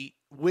the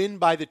win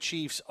by the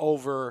Chiefs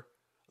over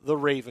the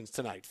Ravens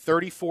tonight,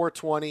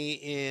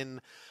 34-20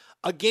 in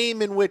a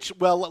game in which,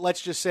 well,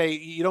 let's just say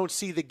you don't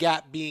see the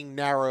gap being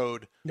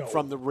narrowed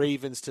from the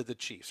Ravens to the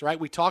Chiefs, right?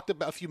 We talked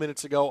about a few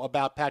minutes ago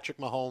about Patrick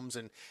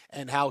Mahomes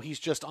and how he's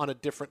just on a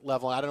different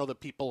level. I don't know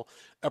that people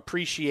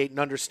appreciate and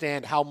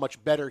understand how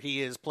much better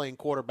he is playing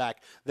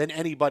quarterback than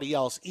anybody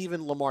else,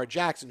 even Lamar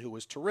Jackson, who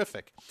was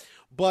terrific.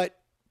 But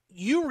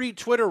you read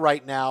Twitter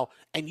right now,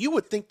 and you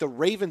would think the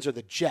Ravens are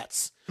the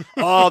Jets.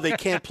 Oh, they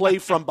can't play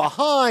from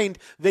behind.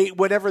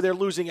 Whenever they're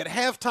losing at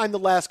halftime the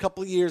last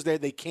couple of years,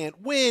 they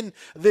can't win.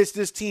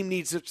 This team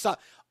needs to stop.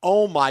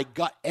 Oh, my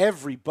God.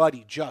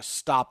 Everybody just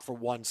stop for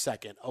 1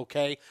 second,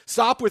 okay?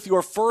 Stop with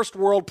your first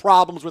world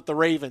problems with the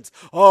Ravens.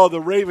 Oh,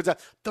 the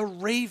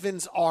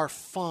Ravens are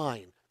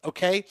fine.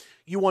 Okay?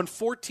 You won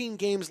 14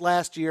 games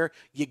last year.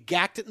 You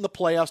gacked it in the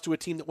playoffs to a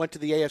team that went to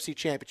the AFC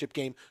Championship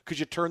game because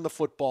you turned the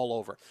football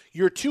over.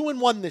 You're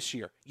 2-1 this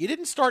year. You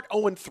didn't start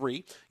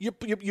 0-3.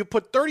 You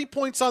put 30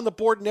 points on the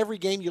board in every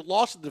game. You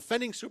lost to the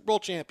defending Super Bowl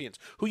champions,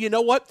 who, you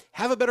know what,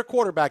 have a better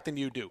quarterback than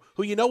you do,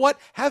 who, you know what,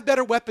 have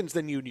better weapons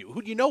than you do,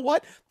 who, you know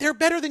what, they're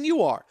better than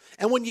you are.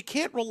 And when you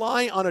can't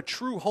rely on a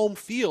true home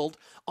field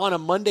on a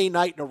Monday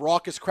night in a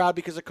raucous crowd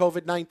because of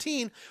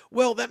COVID-19,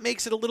 well, that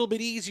makes it a little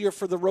bit easier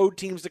for the road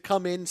teams to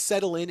come in,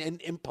 settle in,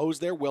 and impose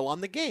their will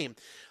on the game.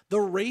 The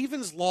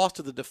Ravens lost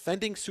to the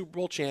defending Super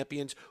Bowl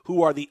champions,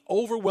 who are the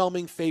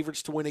overwhelming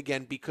favorites to win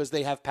again because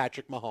they have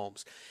Patrick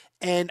Mahomes.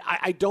 And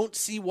I don't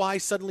see why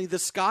suddenly the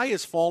sky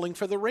is falling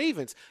for the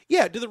Ravens.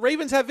 Yeah, do the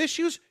Ravens have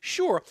issues?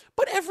 Sure.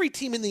 But every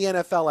team in the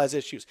NFL has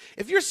issues.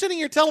 If you're sitting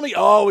here telling me,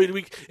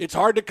 it's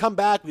hard to come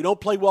back, we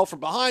don't play well from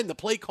behind, the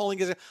play calling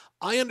is...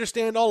 I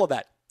understand all of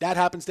that. That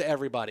happens to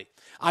everybody.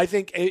 I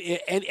think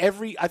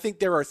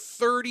there are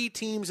 30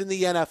 teams in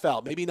the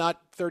NFL, maybe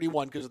not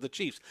 31 because of the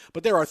Chiefs,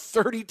 but there are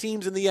 30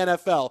 teams in the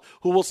NFL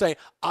who will say,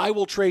 I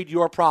will trade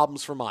your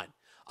problems for mine.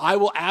 I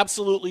will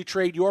absolutely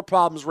trade your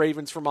problems,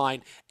 Ravens, for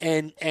mine,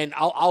 and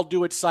I'll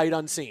do it sight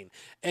unseen.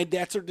 And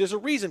there's a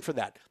reason for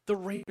that. The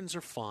Ravens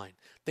are fine.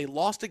 They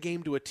lost a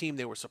game to a team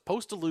they were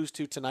supposed to lose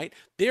to tonight.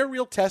 Their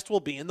real test will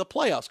be in the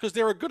playoffs because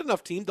they're a good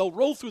enough team. They'll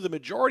roll through the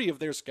majority of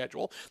their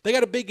schedule. They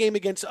got a big game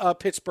against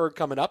Pittsburgh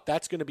coming up.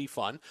 That's going to be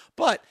fun.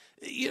 But,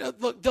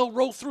 look, they'll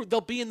roll through.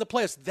 They'll be in the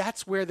playoffs.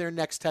 That's where their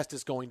next test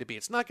is going to be.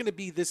 It's not going to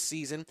be this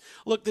season.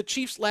 Look, the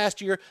Chiefs last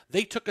year,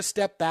 they took a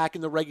step back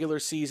in the regular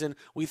season.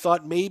 We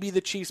thought maybe the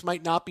Chiefs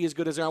might not be as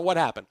good as they are. What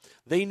happened?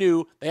 They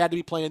knew they had to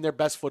be playing their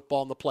best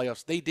football in the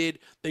playoffs. They did.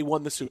 They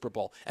won the Super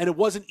Bowl. And it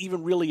wasn't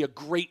even really a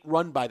great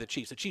run by the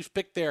Chiefs. The Chiefs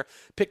picked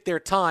their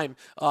time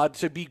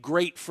to be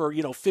great for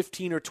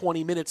 15 or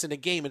 20 minutes in a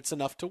game. It's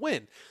enough to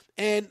win.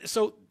 And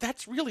so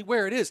that's really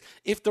where it is.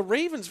 If the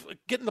Ravens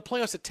get in the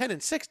playoffs at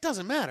 10-6,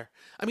 doesn't matter.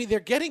 I mean, they're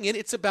getting in.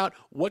 It's about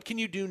what can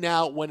you do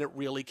now when it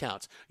really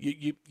counts.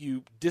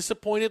 You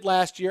disappointed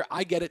last year.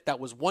 I get it. That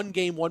was one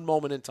game, one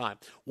moment in time.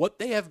 What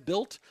they have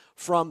built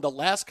from the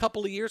last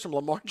couple of years, from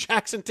Lamar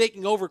Jackson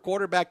taking over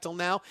quarterback till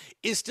now,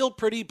 is still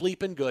pretty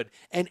bleeping good.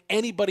 And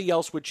anybody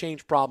else would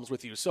change problems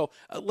with you. So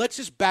let's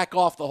just back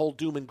off the whole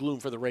doom and gloom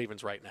for the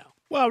Ravens right now.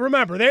 Well,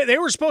 remember, they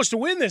were supposed to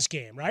win this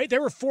game, right? They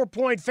were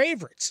 4-point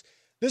favorites.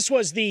 This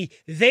was the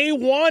they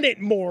want it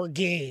more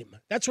game.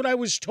 That's what I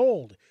was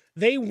told.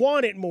 They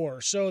want it more,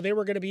 so they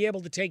were going to be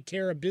able to take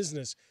care of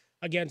business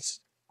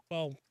against,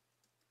 well,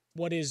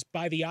 what is,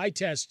 by the eye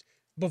test,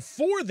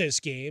 before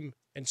this game,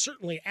 and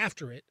certainly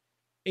after it,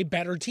 a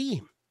better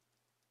team.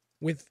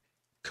 With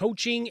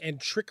coaching and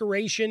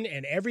trickeration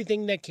and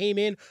everything that came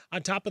in,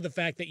 on top of the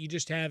fact that you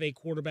just have a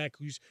quarterback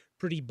who's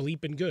pretty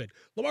bleeping good.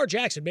 Lamar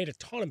Jackson made a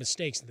ton of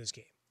mistakes in this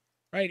game.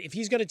 Right? If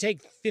he's going to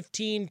take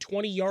 15,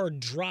 20-yard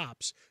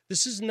drops,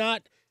 this is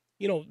not,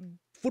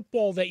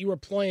 football that you were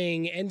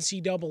playing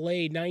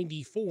NCAA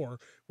 94,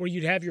 where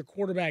you'd have your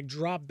quarterback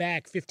drop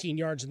back 15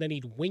 yards and then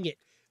he'd wing it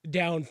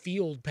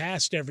downfield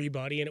past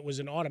everybody, and it was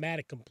an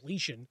automatic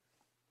completion.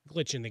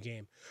 Glitch in the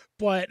game.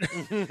 But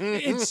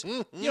it's,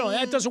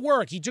 that doesn't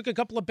work. He took a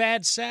couple of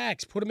bad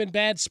sacks, put him in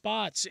bad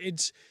spots.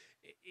 It's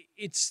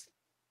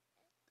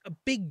a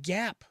big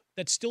gap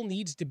that still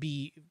needs to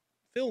be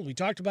filled. We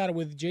talked about it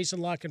with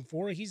Jason La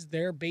Canfora. He's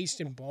there based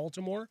in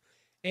Baltimore.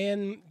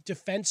 And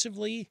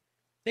defensively,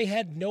 They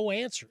had no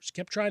answers.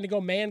 Kept trying to go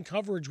man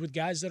coverage with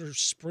guys that are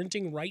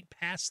sprinting right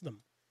past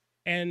them.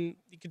 And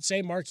you could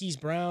say Marquise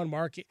Brown,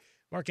 Mark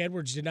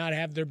Edwards did not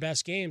have their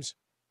best games.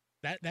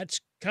 That's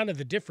kind of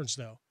the difference,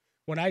 though.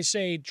 When I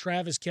say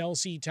Travis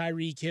Kelce,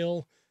 Tyreek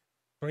Hill,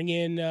 bring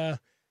in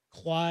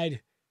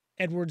Clyde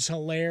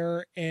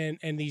Edwards-Helaire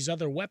and these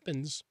other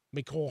weapons,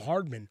 Mecole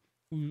Hardman,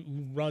 who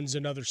runs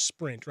another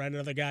sprint, right?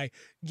 Another guy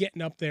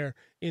getting up there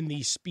in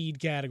the speed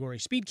category.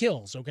 Speed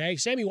kills, okay?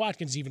 Sammy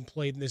Watkins even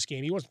played in this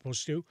game. He wasn't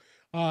supposed to.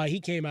 He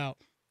came out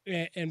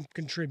and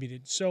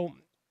contributed. So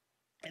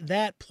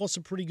that plus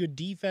a pretty good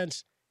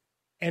defense.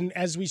 And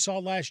as we saw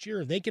last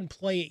year, they can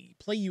play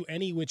you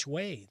any which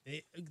way.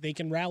 They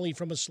can rally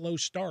from a slow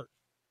start.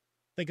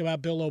 Think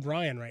about Bill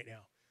O'Brien right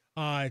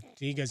now.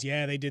 He goes,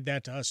 yeah, they did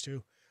that to us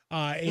too.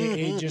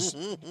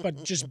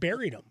 Just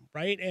buried them,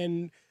 right?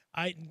 And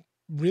I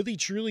really,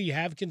 truly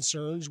have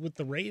concerns with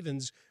the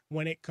Ravens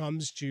when it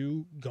comes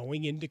to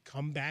going into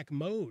comeback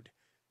mode.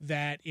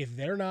 That if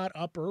they're not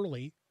up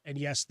early, and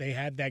yes, they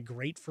had that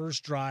great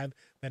first drive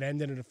that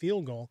ended in a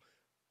field goal,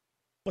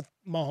 but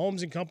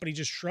Mahomes and company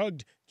just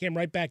shrugged, came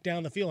right back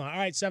down the field. All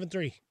right,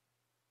 7-3,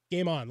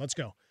 game on, let's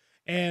go.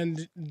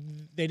 And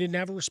they didn't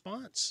have a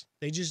response.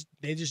 They just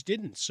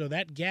didn't. So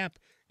that gap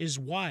is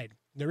wide.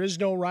 There is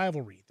no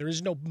rivalry. There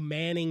is no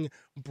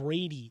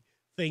Manning-Brady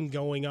thing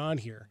going on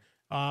here.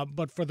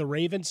 But for the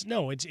Ravens,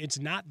 no, it's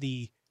not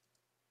the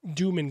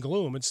doom and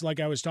gloom. It's like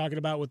I was talking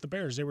about with the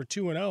Bears. They were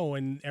 2-0,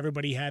 and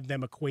everybody had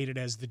them equated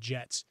as the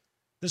Jets.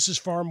 This is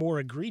far more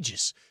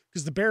egregious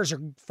because the Bears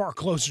are far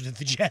closer to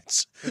the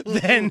Jets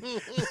than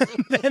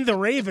the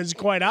Ravens,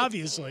 quite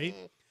obviously.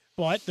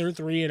 But they're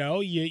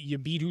 3-0. You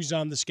beat who's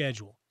on the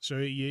schedule. So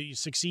you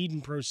succeed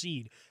and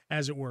proceed,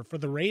 as it were. For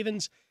the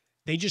Ravens,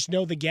 they just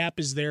know the gap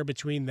is there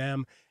between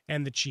them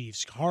and the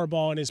Chiefs.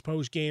 Harbaugh in his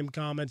post-game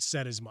comments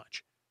said as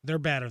much. They're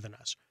better than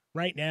us.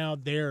 Right now,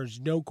 there's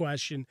no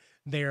question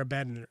they are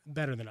better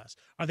than us.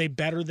 Are they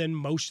better than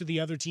most of the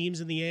other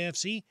teams in the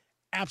AFC?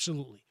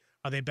 Absolutely.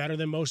 Are they better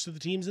than most of the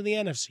teams in the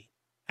NFC?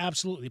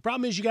 Absolutely. The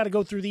problem is you got to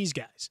go through these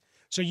guys.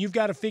 So you've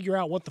got to figure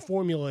out what the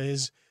formula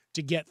is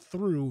to get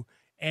through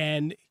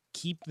and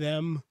keep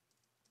them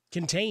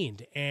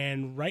contained.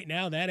 And right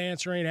now, that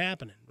answer ain't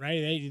happening,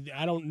 right?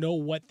 I don't know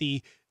what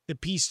the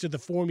piece to the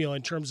formula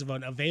in terms of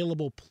an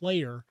available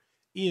player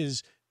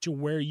is to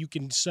where you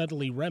can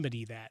suddenly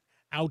remedy that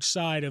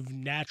outside of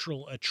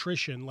natural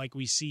attrition like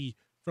we see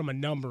from a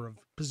number of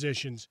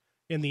positions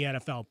in the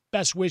NFL.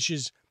 Best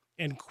wishes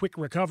and quick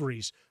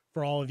recoveries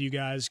for all of you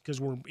guys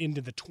because we're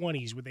into the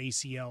 20s with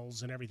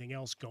ACLs and everything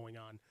else going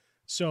on.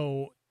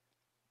 So,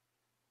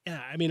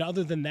 yeah, I mean,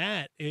 other than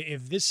that,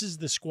 if this is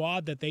the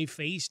squad that they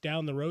face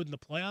down the road in the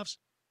playoffs,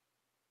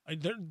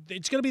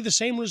 it's going to be the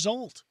same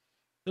result.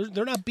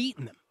 They're not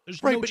beating them.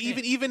 There's right, no but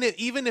chance.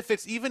 even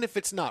if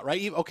it's not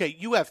right. Okay,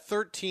 you have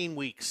 13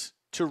 weeks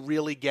to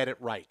really get it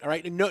right. All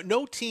right, and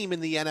no team in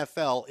the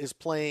NFL is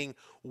playing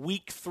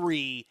week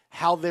 3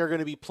 how they're going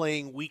to be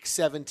playing week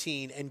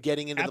 17 and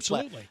getting into the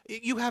play.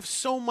 You have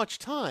so much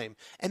time,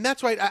 and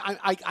that's right.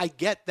 I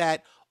get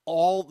that.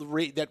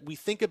 That we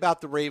think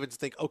about the Ravens,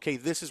 think, okay,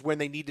 this is when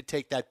they need to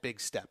take that big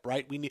step,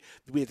 right?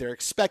 They're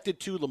expected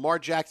to. Lamar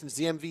Jackson's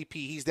the MVP.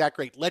 He's that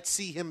great. Let's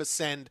see him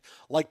ascend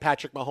like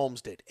Patrick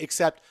Mahomes did,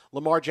 except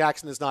Lamar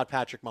Jackson is not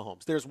Patrick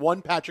Mahomes. There's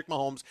one Patrick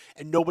Mahomes,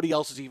 and nobody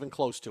else is even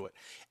close to it.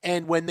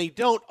 And when they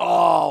don't,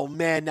 oh,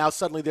 man, now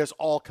suddenly there's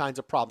all kinds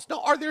of problems.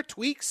 Now, are there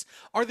tweaks?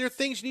 Are there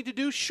things you need to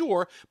do?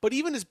 Sure, but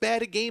even as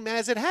bad a game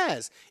as it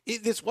has,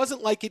 this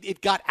wasn't like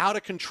it got out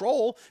of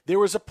control. There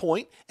was a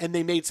point, and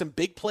they made some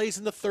big plays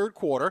in the third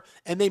quarter,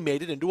 and they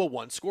made it into a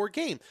one-score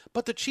game.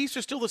 But the Chiefs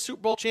are still the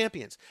Super Bowl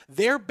champions.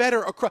 They're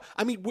better across.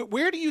 I mean,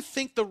 where do you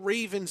think the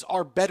Ravens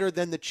are better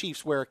than the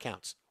Chiefs where it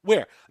counts?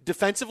 Where?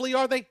 Defensively,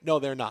 are they? No,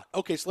 they're not.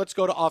 Okay, so let's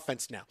go to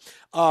offense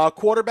now.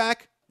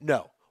 Quarterback?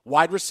 No.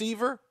 Wide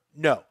receiver?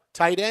 No.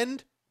 Tight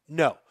end?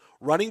 No.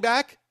 Running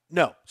back?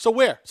 No. So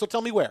where? So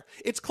tell me where.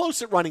 It's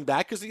close at running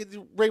back because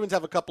the Ravens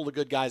have a couple of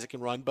good guys that can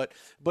run. But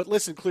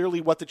listen, clearly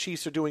what the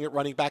Chiefs are doing at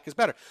running back is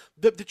better.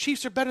 The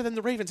Chiefs are better than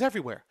the Ravens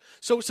everywhere.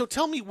 So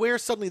tell me where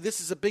suddenly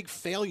this is a big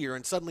failure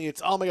and suddenly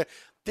it's, oh my God.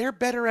 They're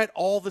better at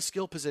all the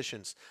skill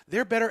positions.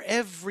 They're better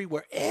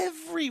everywhere.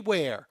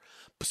 Everywhere.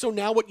 So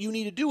now what you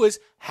need to do is,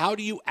 how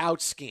do you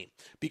out-scheme?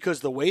 Because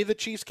the way the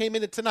Chiefs came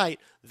in tonight,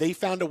 they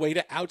found a way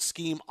to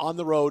out-scheme on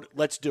the road.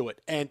 Let's do it.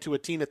 And to a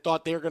team that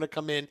thought they were going to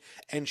come in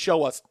and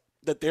show us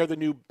that they're the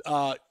new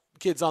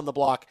kids on the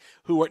block,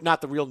 who are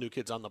not the real new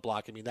kids on the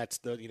block. I mean, that's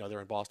they're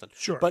in Boston.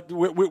 Sure. But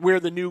we're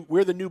the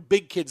new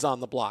big kids on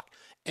the block.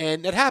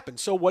 And that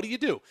happens. So what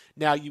do?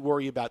 Now you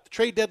worry about the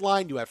trade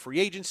deadline. You have free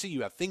agency.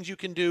 You have things you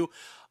can do.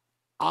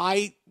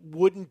 I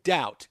wouldn't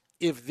doubt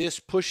if this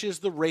pushes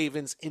the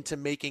Ravens into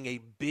making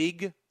a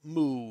big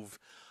move.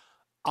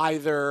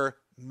 Either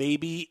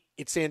maybe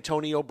it's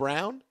Antonio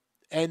Brown,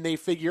 and they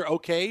figure,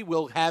 okay,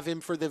 we'll have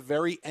him for the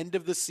very end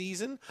of the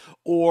season.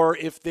 Or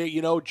if they,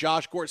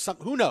 Josh Gordon,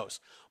 who knows?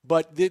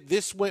 But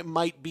this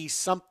might be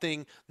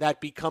something that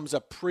becomes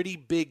a pretty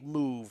big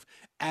move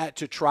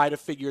to try to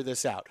figure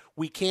this out.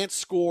 We can't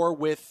score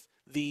with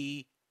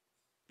the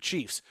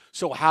Chiefs.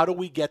 So how do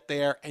we get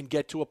there and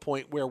get to a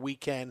point where we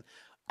can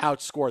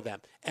outscore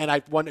them? And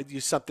I want to do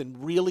something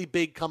really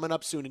big coming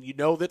up soon. And you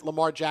know that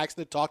Lamar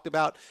Jackson had talked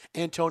about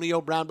Antonio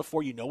Brown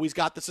before. You know he's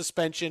got the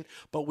suspension.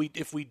 But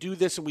if we do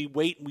this and we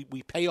wait and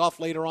we pay off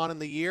later on in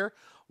the year,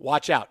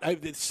 watch out.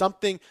 It's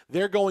something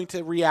they're going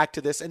to react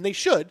to this, and they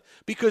should,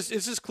 because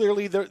this is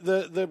clearly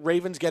the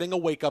Ravens getting a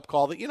wake-up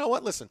call that, you know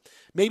what, listen,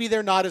 maybe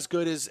they're not as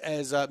good as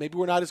maybe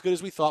we're not as good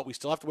as we thought. We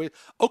still have to wait.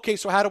 Okay,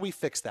 so how do we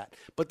fix that?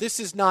 But this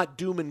is not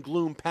doom and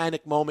gloom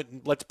panic moment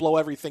and let's blow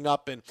everything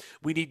up and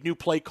we need new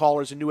play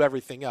callers and new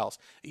everything else.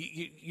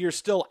 You're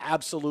still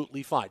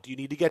absolutely fine. Do you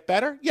need to get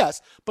better?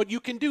 Yes, but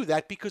you can do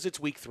that because it's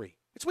week 3.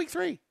 It's week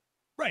 3.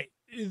 Right.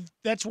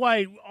 That's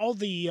why all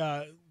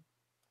the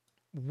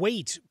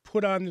weight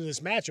put onto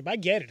this matchup. I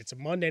get it. It's a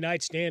Monday night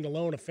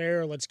standalone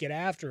affair. Let's get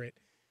after it.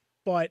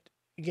 But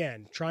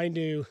again, trying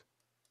to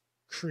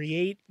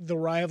create the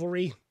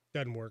rivalry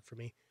doesn't work for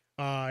me.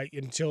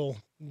 Until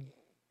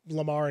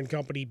Lamar and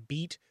company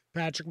beat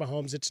Patrick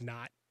Mahomes, it's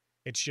not.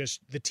 It's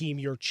just the team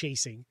you're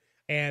chasing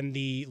and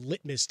the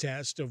litmus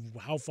test of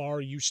how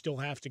far you still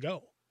have to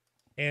go.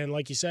 And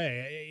like you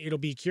say, it'll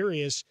be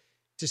curious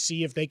to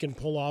see if they can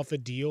pull off a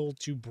deal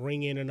to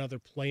bring in another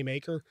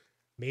playmaker,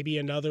 maybe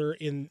another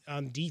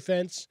on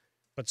defense,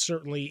 but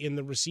certainly in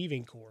the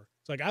receiving core.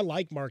 It's like, I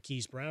like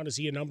Marquise Brown. Is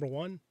he a number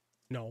 1?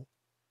 No.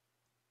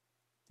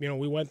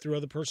 We went through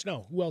other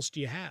personnel. Who else do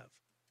you have?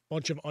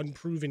 Bunch of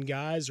unproven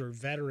guys or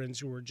veterans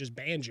who are just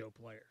banjo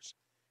players.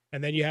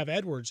 And then you have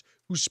Edwards,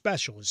 who's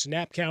special. His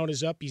snap count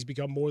is up. He's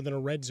become more than a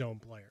red zone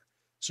player.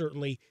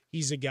 Certainly,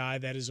 he's a guy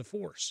that is a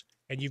force.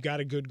 And you've got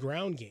a good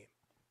ground game.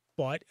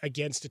 But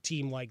against a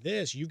team like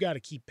this, you've got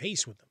to keep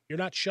pace with them. You're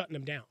not shutting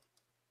them down.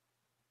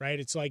 Right?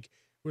 It's like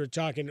we were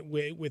talking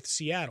with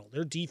Seattle.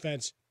 Their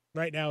defense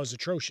right now is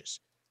atrocious.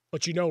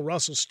 But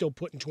Russell's still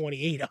putting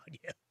 28 on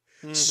you.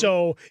 Mm-hmm.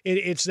 So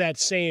it's that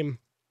same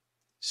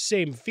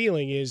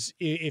feeling is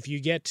if you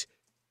get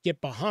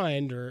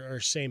behind or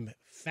same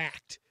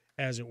fact,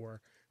 as it were.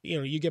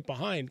 You get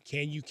behind,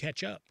 can you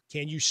catch up?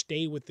 Can you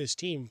stay with this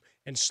team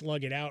and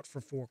slug it out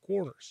for 4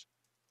 quarters?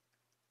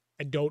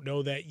 I don't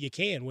know that you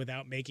can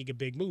without making a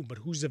big move, but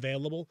who's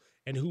available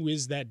and who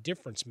is that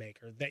difference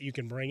maker that you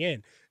can bring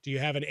in? Do you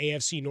have an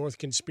AFC North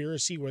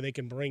conspiracy where they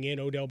can bring in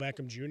Odell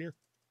Beckham Jr.?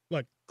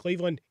 Look,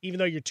 Cleveland, even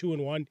though you're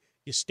 2-1,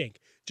 you stink.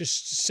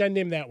 Just send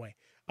him that way.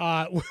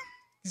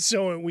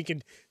 So we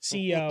can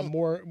see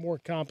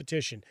more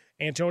competition.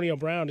 Antonio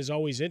Brown is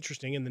always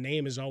interesting, and the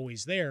name is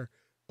always there,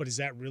 but is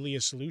that really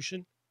a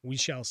solution? We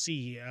shall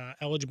see.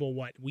 Eligible,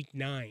 week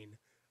 9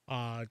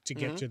 to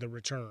get to the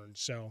return.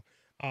 So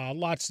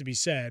lots to be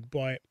said,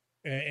 but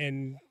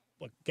and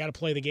look, got to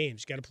play the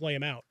games. Got to play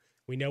them out.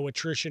 We know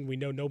attrition. We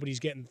know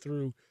nobody's getting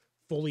through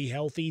fully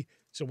healthy,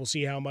 so we'll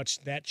see how much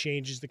that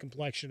changes the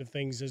complexion of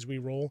things as we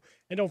roll.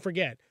 And don't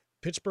forget,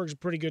 Pittsburgh's a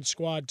pretty good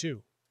squad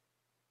too.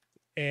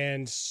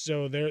 And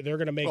so they're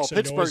going to make some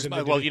noise. The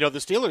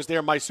Steelers,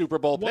 they're my Super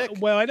Bowl pick.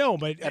 Well, I know,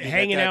 but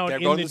hanging out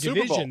in the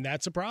division,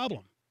 that's a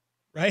problem,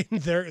 right?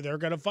 They're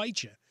going to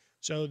fight you.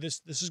 So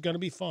this is going to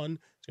be fun.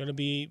 It's going to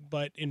be,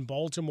 but in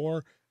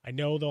Baltimore, I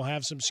know they'll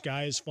have some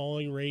sky is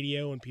falling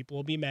radio, and people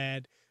will be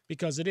mad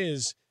because it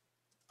is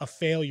a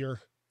failure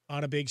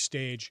on a big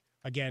stage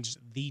against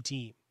the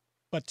team.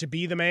 But to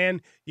be the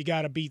man, you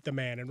got to beat the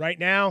man. And right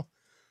now,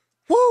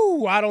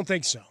 I don't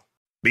think so.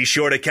 Be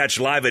sure to catch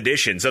live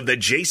editions of The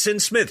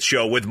Jason Smith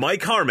Show with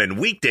Mike Harmon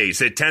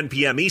weekdays at 10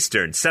 p.m.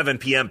 Eastern, 7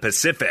 p.m.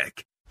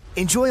 Pacific.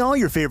 Enjoy all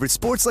your favorite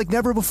sports like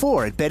never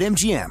before at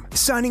BetMGM.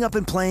 Signing up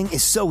and playing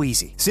is so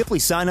easy. Simply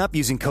sign up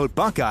using code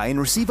Buckeye and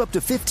receive up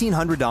to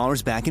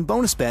 $1,500 back in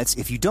bonus bets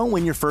if you don't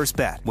win your first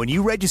bet. When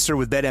you register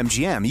with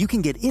BetMGM, you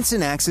can get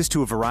instant access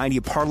to a variety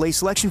of parlay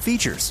selection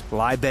features,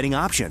 live betting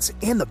options,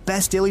 and the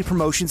best daily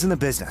promotions in the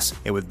business.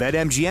 And with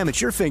BetMGM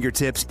at your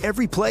fingertips,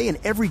 every play and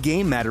every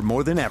game matter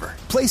more than ever.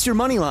 Place your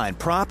moneyline,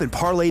 prop, and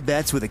parlay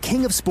bets with the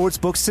king of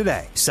sportsbooks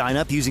today. Sign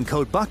up using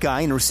code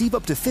Buckeye and receive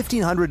up to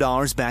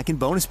 $1,500 back in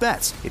bonus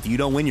bets if you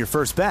don't win your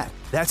first bet.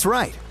 That's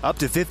right, up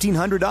to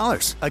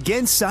 $1,500.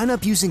 Again, sign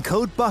up using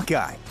code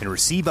Buckeye and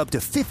receive up to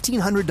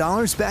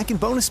 $1,500 back in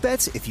bonus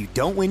bets if you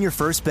don't win your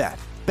first bet.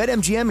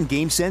 BetMGM and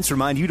GameSense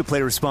remind you to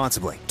play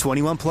responsibly.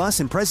 21 plus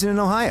and present in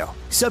Ohio.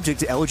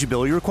 Subject to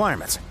eligibility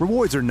requirements.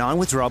 Rewards are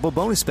non-withdrawable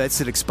bonus bets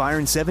that expire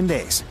in 7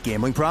 days.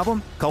 Gambling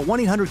problem? Call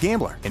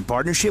 1-800-GAMBLER in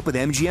partnership with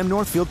MGM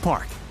Northfield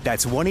Park.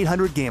 That's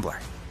 1-800-GAMBLER.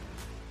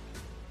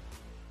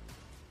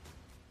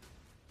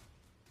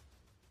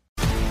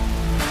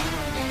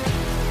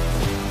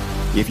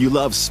 If you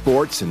love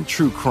sports and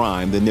true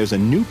crime, then there's a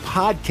new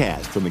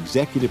podcast from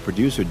executive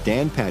producer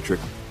Dan Patrick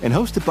and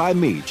hosted by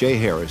me, Jay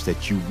Harris,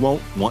 that you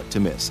won't want to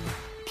miss.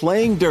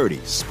 Playing Dirty: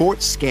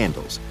 Sports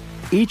Scandals.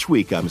 Each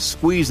week, I'm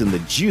squeezing the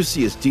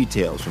juiciest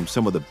details from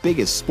some of the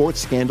biggest sports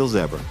scandals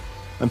ever.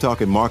 I'm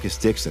talking Marcus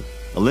Dixon,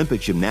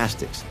 Olympic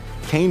gymnastics,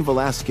 Cain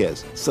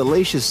Velasquez,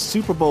 salacious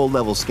Super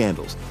Bowl-level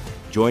scandals.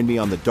 Join me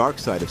on the dark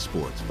side of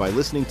sports by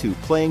listening to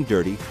Playing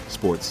Dirty: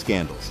 Sports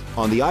Scandals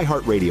on the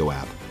iHeartRadio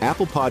app,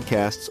 Apple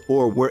Podcasts,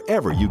 or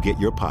wherever you get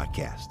your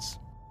podcasts.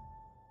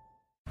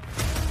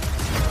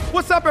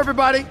 What's up,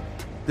 everybody?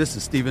 This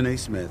is Stephen A.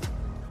 Smith.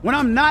 When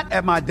I'm not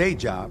at my day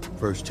job,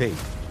 First Take,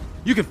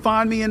 you can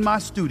find me in my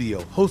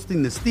studio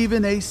hosting the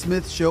Stephen A.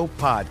 Smith Show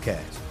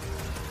podcast.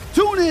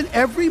 Tune in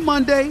every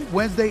Monday,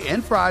 Wednesday,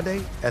 and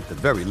Friday, at the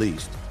very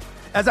least,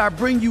 as I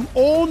bring you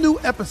all new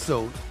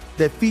episodes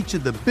that feature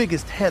the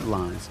biggest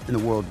headlines in the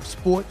world of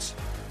sports,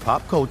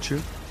 pop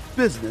culture,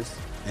 business,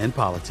 and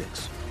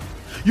politics.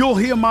 You'll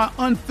hear my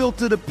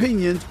unfiltered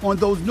opinions on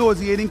those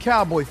nauseating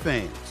Cowboy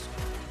fans,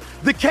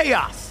 the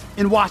chaos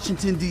in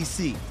Washington,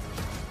 D.C.,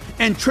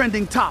 and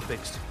trending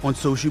topics on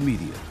social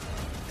media,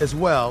 as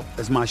well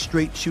as my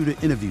straight shooter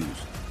interviews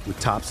with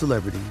top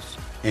celebrities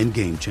and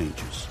game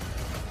changers.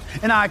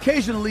 And I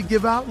occasionally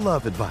give out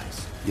love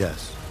advice.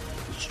 Yes,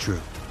 it's true.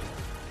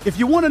 If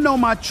you want to know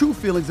my true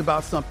feelings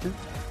about something,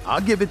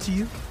 I'll give it to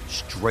you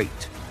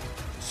straight.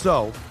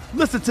 So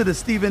listen to the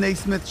Stephen A.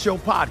 Smith Show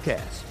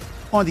podcast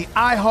on the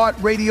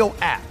iHeartRadio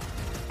app,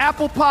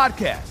 Apple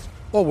Podcasts,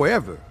 or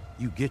wherever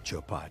you get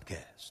your podcast.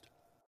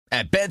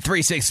 At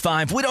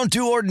Bet365, we don't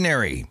do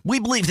ordinary. We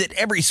believe that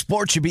every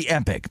sport should be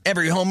epic.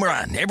 Every home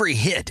run, every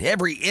hit,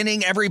 every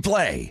inning, every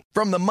play.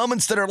 From the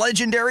moments that are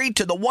legendary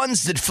to the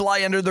ones that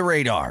fly under the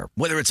radar.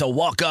 Whether it's a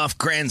walk-off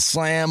grand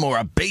slam or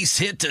a base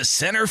hit to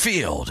center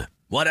field.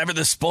 Whatever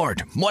the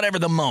sport, whatever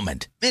the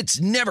moment.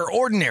 It's never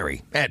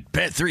ordinary at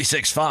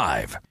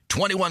Bet365.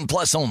 21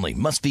 plus only.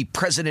 Must be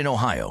present in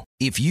Ohio.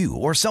 If you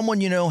or someone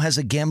you know has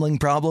a gambling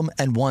problem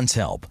and wants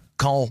help,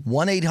 call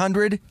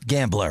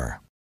 1-800-GAMBLER.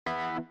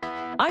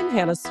 I'm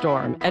Hannah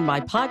Storm, and my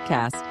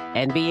podcast,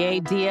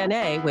 NBA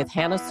DNA with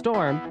Hannah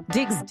Storm,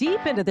 digs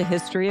deep into the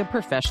history of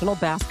professional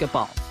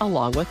basketball,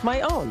 along with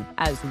my own,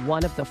 as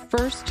one of the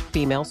first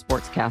female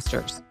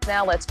sportscasters.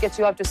 Now let's get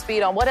you up to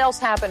speed on what else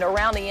happened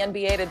around the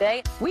NBA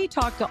today. We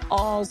talked to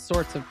all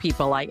sorts of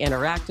people I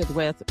interacted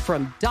with,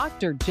 from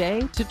Dr.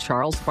 J to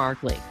Charles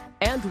Barkley,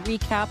 and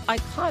recap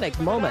iconic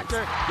moments.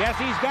 Yes,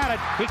 he's got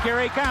it.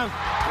 Here he comes.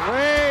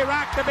 Way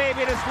rock the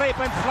baby to sleep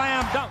and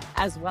slam dunk.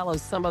 As well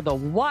as some of the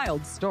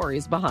wild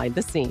stories behind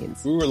the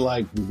scenes. We were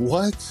like,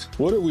 what?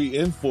 What are we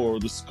in for?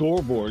 The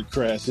scoreboard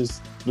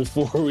crashes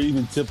before we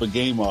even tip a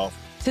game off.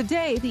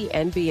 Today, the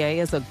NBA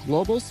is a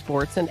global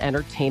sports and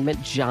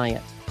entertainment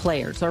giant.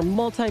 Players are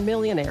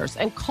multimillionaires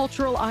and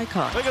cultural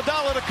icons.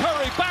 Iguodala to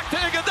Curry, back to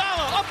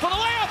Iguodala, up for the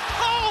layup.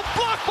 Oh,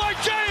 blocked by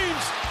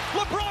James.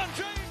 LeBron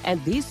James.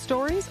 And these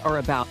stories are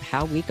about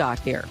how we got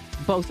here,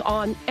 both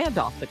on and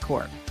off the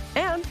court.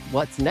 And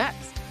what's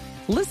next?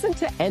 Listen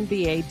to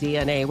NBA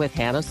DNA with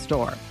Hannah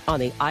Storm on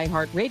the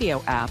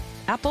iHeartRadio app,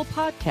 Apple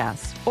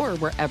Podcasts, or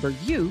wherever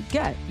you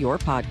get your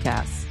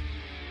podcasts.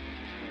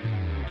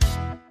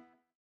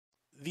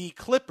 The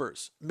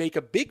Clippers make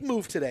a big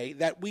move today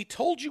that we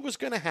told you was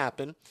going to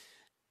happen,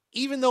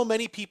 even though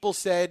many people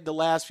said the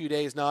last few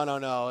days,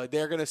 no,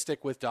 they're going to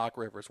stick with Doc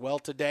Rivers. Well,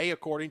 today,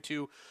 according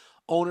to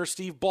owner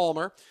Steve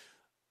Ballmer,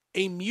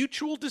 a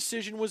mutual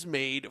decision was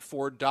made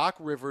for Doc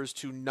Rivers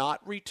to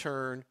not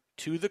return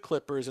to the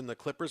Clippers, and the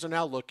Clippers are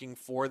now looking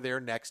for their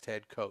next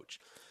head coach.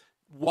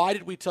 Why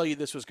did we tell you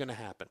this was going to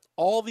happen?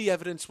 All the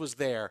evidence was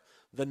there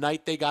the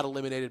night they got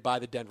eliminated by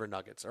the Denver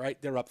Nuggets. All right,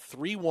 they're up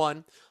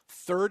 3-1.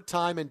 Third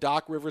time in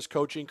Doc Rivers'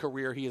 coaching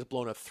career, he has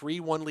blown a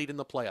 3-1 lead in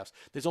the playoffs.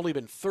 There's only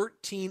been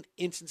 13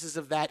 instances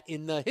of that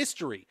in the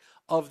history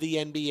of the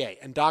NBA,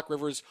 and Doc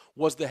Rivers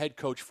was the head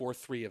coach for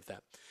 3 of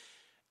them.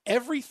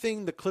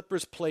 Everything the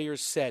Clippers players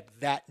said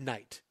that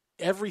night,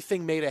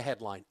 everything made a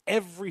headline,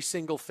 every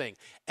single thing.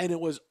 And it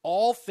was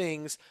all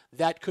things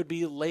that could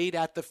be laid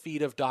at the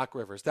feet of Doc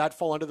Rivers. That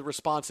fall under the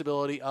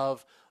responsibility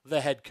of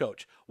the head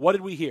coach. What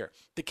did we hear?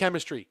 The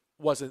chemistry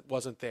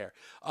wasn't there.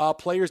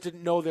 Players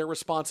didn't know their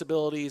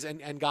responsibilities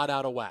and got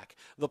out of whack.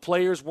 The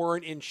players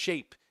weren't in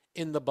shape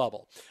in the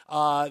bubble.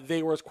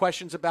 There was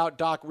questions about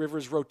Doc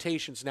Rivers'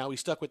 rotations. Now, he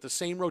stuck with the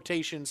same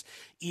rotations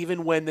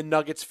even when the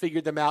Nuggets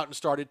figured them out and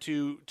started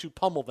to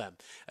pummel them.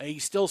 He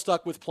still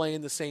stuck with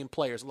playing the same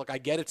players. Look, I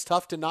get it's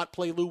tough to not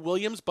play Lou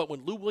Williams, but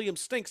when Lou Williams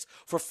stinks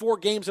for 4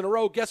 games in a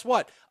row, guess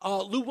what?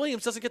 Lou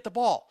Williams doesn't get the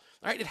ball.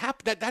 All right,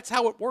 that's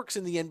how it works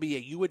in the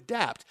NBA. You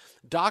adapt.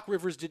 Doc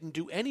Rivers didn't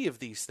do any of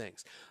these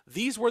things.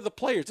 These were the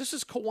players. This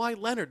is Kawhi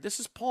Leonard. This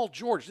is Paul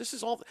George. This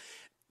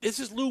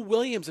is Lou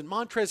Williams and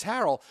Montrezl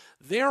Harrell.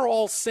 They're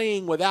all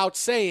saying without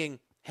saying,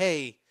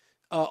 hey,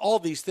 all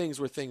these things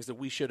were things that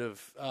we should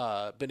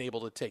have been able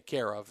to take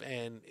care of.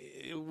 And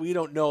we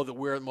don't know that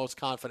we're most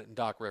confident in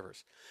Doc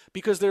Rivers.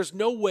 Because there's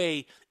no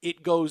way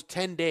it goes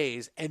 10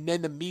 days and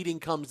then the meeting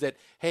comes that,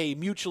 hey,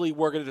 mutually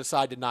we're going to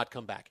decide to not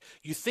come back.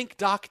 You think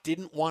Doc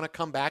didn't want to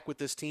come back with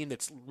this team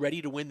that's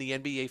ready to win the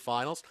NBA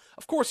Finals?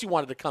 Of course he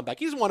wanted to come back.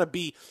 He doesn't want to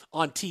be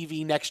on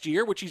TV next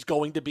year, which he's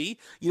going to be,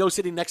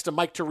 sitting next to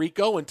Mike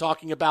Tirico and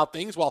talking about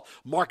things while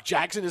Mark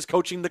Jackson is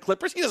coaching the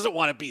Clippers. He doesn't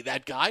want to be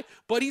that guy,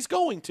 but he's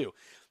going to.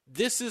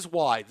 This is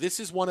why.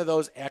 This is one of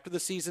those, after the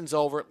season's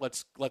over,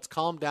 let's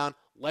calm down.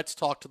 Let's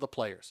talk to the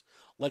players.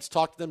 Let's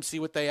talk to them, see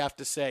what they have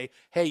to say.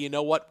 Hey, you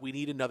know what? We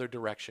need another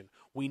direction.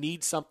 We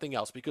need something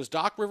else, because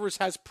Doc Rivers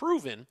has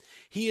proven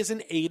he is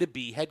an A to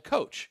B head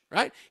coach,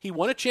 right? He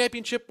won a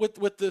championship with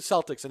the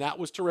Celtics, and that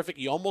was terrific.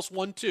 He almost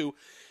won 2.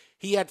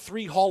 He had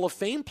 3 Hall of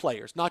Fame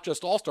players, not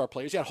just all-star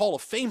players. He had Hall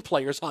of Fame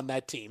players on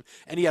that team,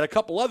 and he had a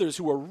couple others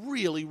who were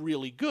really,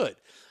 really good.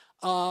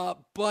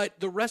 But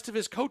the rest of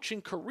his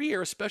coaching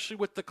career, especially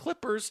with the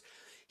Clippers,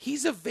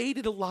 he's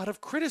evaded a lot of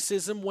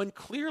criticism when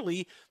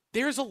clearly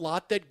there's a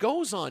lot that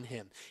goes on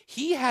him.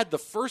 He had the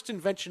first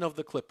invention of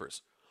the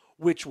Clippers,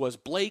 which was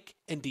Blake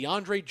and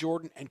DeAndre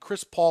Jordan and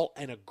Chris Paul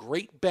and a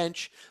great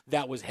bench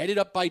that was headed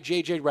up by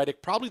J.J.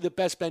 Redick, probably the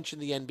best bench in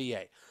the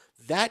NBA.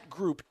 That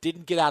group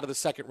didn't get out of the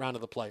second round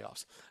of the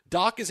playoffs.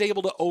 Doc is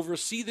able to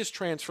oversee this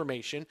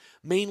transformation,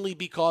 mainly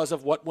because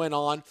of what went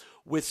on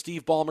with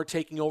Steve Ballmer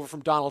taking over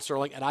from Donald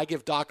Sterling, and I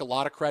give Doc a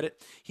lot of credit.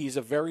 He's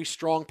a very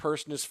strong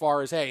person as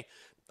far as, hey,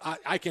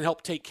 I can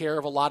help take care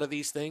of a lot of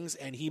these things,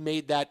 and he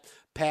made that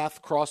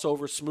path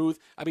crossover smooth.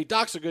 I mean,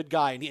 Doc's a good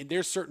guy, and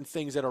there's certain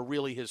things that are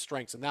really his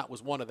strengths, and that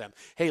was one of them.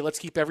 Hey, let's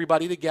keep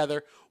everybody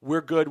together.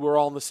 We're good. We're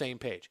all on the same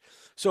page.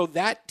 So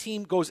that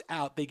team goes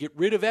out. They get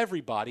rid of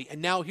everybody,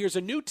 and now here's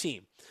a new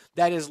team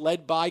that is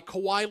led by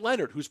Kawhi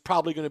Leonard, who's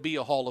probably going to be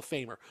a Hall of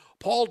Famer.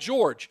 Paul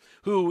George,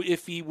 who,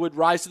 if he would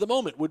rise to the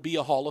moment, would be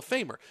a Hall of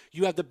Famer.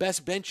 You have the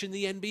best bench in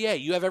the NBA.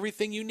 You have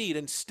everything you need,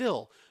 and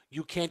still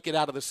you can't get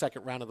out of the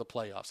second round of the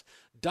playoffs.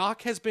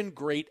 Doc has been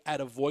great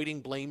at avoiding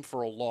blame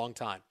for a long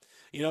time.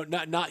 You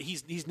know,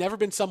 he's never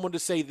been someone to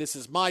say this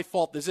is my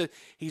fault.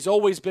 He's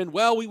always been,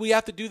 well, we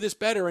have to do this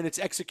better, and it's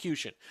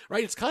execution,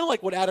 right? It's kind of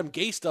like what Adam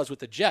Gase does with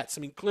the Jets.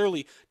 I mean,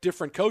 clearly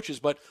different coaches,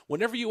 but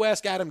whenever you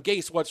ask Adam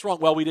Gase what's wrong,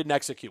 well, we didn't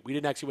execute.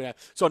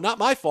 So not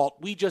my fault.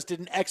 We just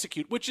didn't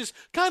execute, which is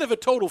kind of a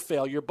total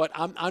failure, but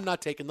I'm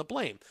not taking the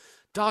blame.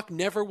 Doc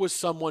never was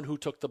someone who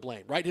took the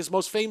blame, right? His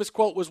most famous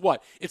quote was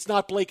what? It's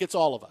not Blake, it's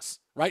all of us,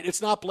 right?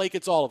 It's not Blake,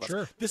 it's all of us.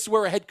 Sure. This is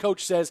where a head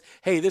coach says,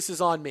 hey, this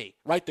is on me,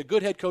 right? The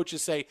good head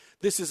coaches say,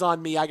 this is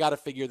on me, I got to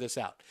figure this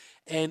out.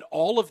 And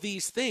all of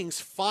these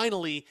things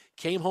finally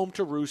came home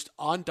to roost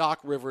on Doc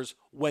Rivers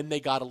when they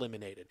got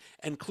eliminated.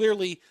 And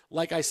clearly,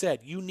 like I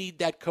said, you need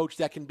that coach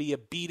that can be a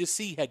B to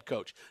C head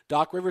coach.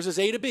 Doc Rivers is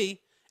A to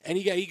B. And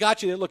he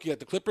got you there. Look, the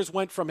Clippers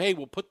went from, hey,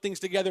 we'll put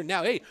things together.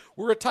 Now, hey,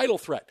 we're a title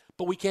threat,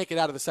 but we can't get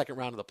out of the second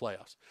round of the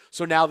playoffs.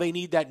 So now they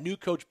need that new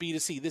coach B to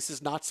C. This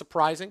is not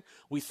surprising.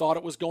 We thought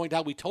it was going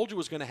down. We told you it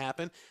was going to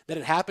happen. That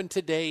it happened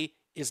today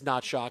is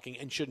not shocking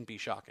and shouldn't be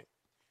shocking.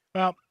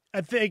 Well,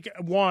 I think,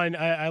 one,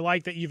 I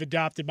like that you've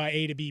adopted my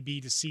A to B,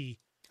 B to C.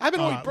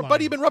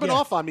 Buddy, you've been rubbing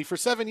off on me for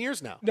 7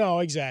 years now. No,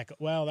 exactly.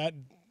 Well,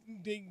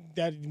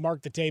 that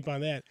marked the tape on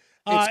that.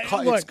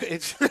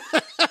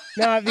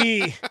 Now,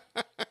 the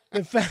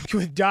fact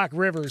with Doc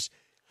Rivers,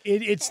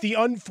 it's the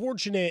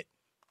unfortunate.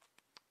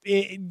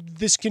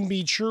 This can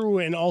be true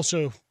and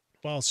also,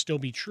 well, still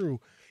be true,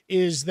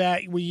 is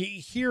that we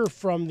hear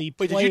from the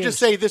players. But did you just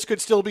say this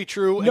could still be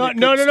true? No.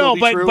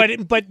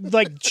 But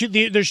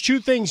there's two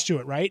things to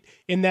it, right?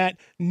 In that,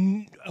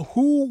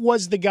 who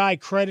was the guy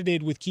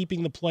credited with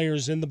keeping the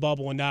players in the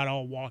bubble and not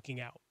all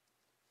walking out?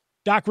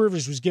 Doc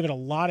Rivers was given a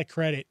lot of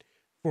credit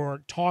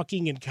for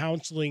talking and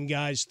counseling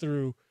guys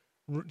through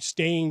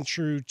staying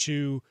true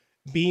to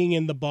being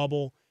in the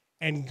bubble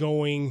and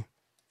going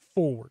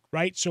forward,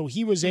 right? So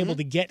he was able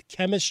to get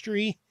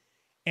chemistry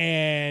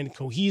and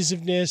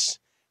cohesiveness,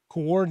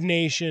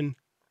 coordination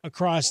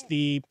across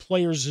the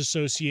Players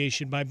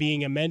Association by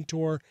being a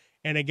mentor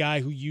and a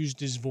guy who used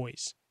his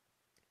voice.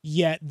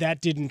 Yet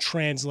that didn't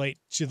translate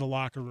to the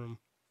locker room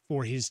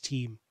for his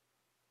team.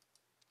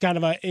 Kind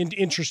of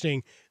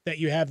interesting that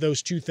you have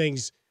those two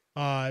things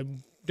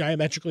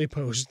diametrically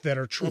opposed that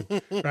are true,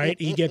 right?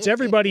 He gets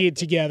everybody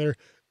together,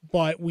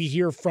 but we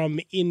hear from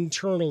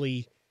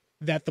internally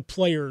that the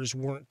players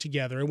weren't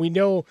together. And we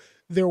know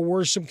there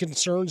were some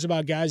concerns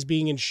about guys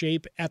being in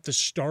shape at the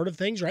start of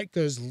things, right?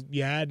 Because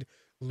you had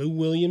Lou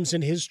Williams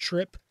and his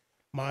trip,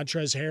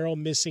 Montrezl Harrell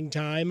missing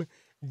time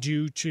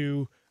due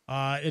to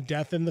a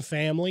death in the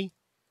family,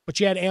 but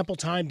you had ample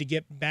time to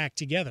get back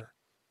together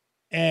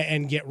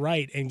and get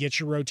right and get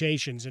your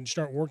rotations and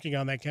start working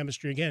on that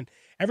chemistry again.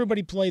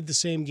 Everybody played the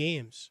same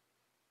games.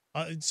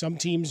 Some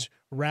teams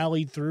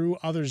rallied through,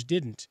 others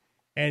didn't.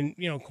 And,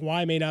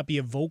 Kawhi may not be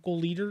a vocal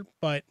leader,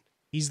 but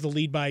he's the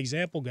lead by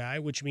example guy,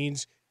 which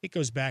means it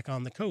goes back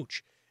on the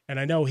coach. And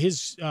I know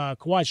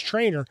Kawhi's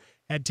trainer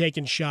had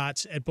taken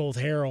shots at both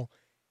Harrell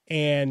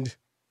and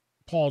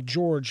Paul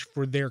George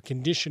for their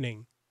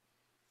conditioning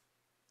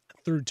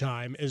through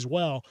time as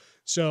well.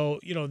 So,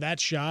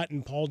 that shot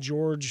and Paul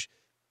George,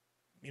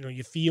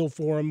 you feel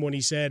for him when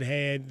he said,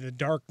 hey, the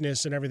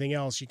darkness and everything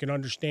else. You can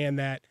understand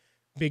that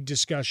big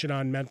discussion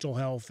on mental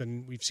health.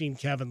 And we've seen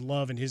Kevin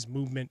Love and his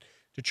movement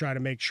to try to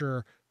make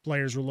sure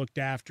players were looked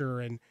after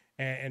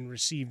and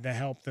received the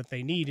help that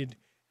they needed.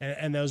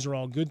 And those are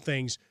all good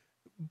things.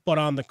 But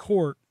on the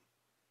court,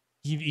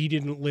 he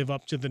didn't live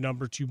up to the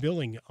number 2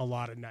 billing a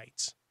lot of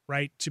nights,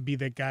 right? To be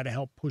the guy to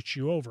help push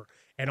you over.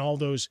 And all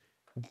those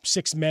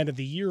 6 Men of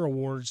the Year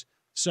awards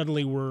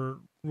suddenly were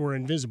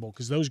invisible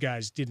because those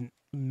guys didn't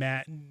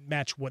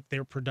match what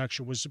their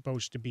production was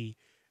supposed to be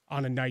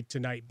on a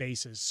night-to-night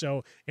basis.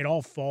 So it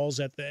all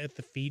falls at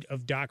the feet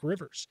of Doc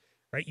Rivers,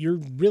 right? You're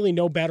really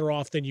no better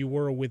off than you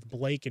were with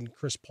Blake and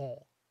Chris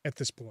Paul at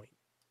this point.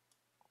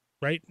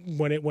 right?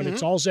 When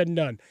it's all said and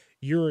done,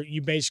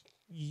 you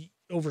basically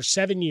over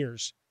 7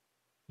 years,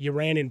 you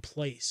ran in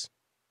place,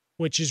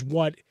 which is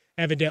what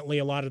evidently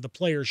a lot of the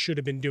players should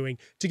have been doing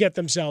to get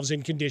themselves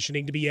in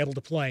conditioning to be able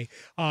to play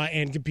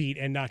and compete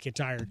and not get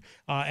tired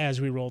as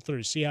we roll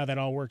through. See how that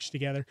all works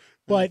together?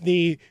 But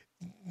the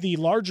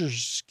larger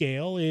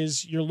scale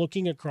is you're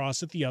looking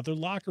across at the other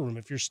locker room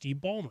if you're Steve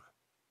Ballmer,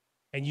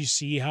 and you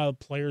see how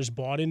players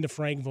bought into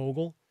Frank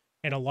Vogel,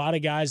 and a lot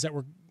of guys that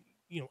were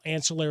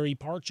ancillary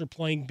parts are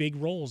playing big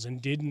roles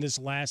and did in this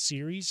last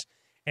series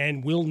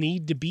and will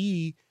need to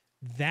be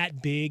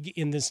that big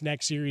in this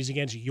next series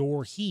against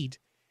your Heat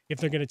if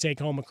they're going to take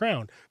home a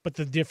crown. But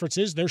the difference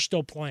is they're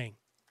still playing,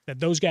 that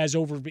those guys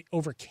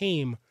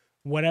overcame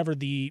whatever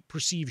the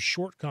perceived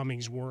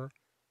shortcomings were,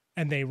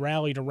 and they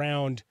rallied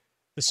around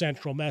the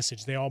central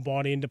message. They all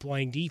bought into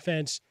playing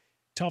defense,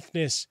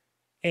 toughness,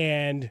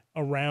 and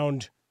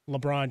around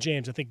LeBron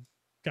James. I think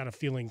got a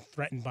feeling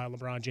threatened by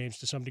LeBron James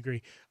to some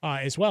degree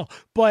as well.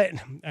 But,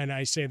 and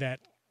I say that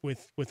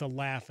with a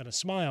laugh and a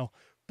smile,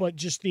 but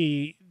just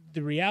the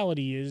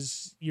reality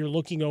is you're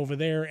looking over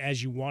there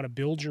as you want to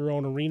build your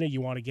own arena.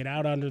 You want to get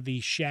out under the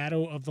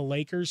shadow of the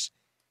Lakers,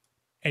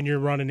 and you're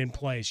running in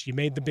place. You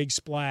made the big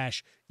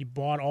splash. You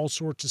bought all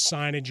sorts of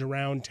signage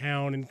around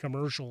town and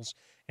commercials,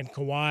 and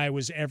Kawhi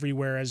was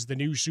everywhere as the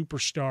new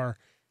superstar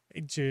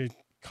to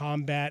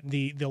combat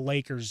the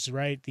Lakers,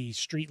 right? The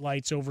street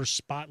lights over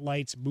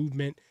spotlights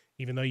movement,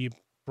 even though you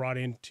brought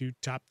in 2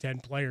 top 10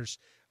 players.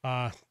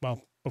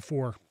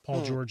 Before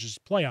Paul George's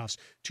playoffs,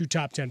 2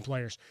 top 10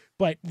 players.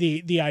 But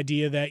the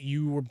idea that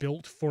you were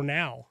built for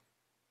now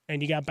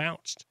and you got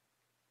bounced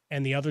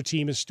and the other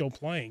team is still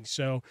playing.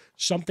 So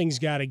something's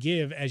got to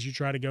give as you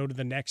try to go to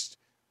the next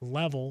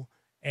level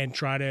and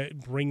try to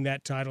bring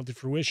that title to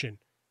fruition.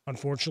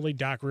 Unfortunately,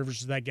 Doc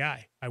Rivers is that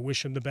guy. I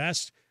wish him the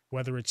best,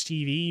 whether it's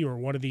TV or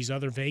one of these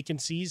other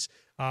vacancies,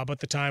 but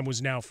the time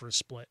was now for a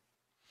split.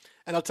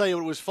 And I'll tell you,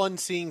 it was fun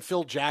seeing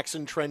Phil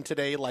Jackson trend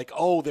today. Like,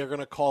 oh, they're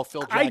going to call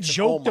Phil Jackson. I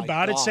joked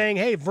about God. it, saying,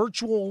 hey,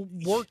 virtual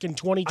work in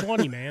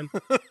 2020, man.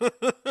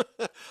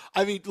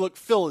 I mean, look,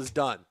 Phil is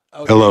done.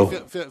 Okay. Hello.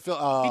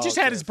 Phil, he just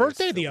had his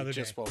birthday the other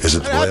day. Is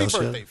it the Happy playoffs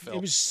birthday, yet? Phil.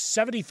 It was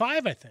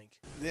 75, I think.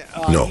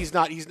 No. He's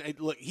not.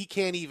 Look. He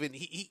can't even.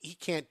 He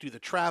can't do the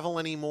travel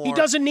anymore. He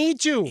doesn't need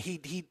to.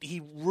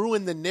 He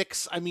ruined the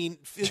Knicks. I mean,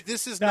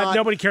 this is not.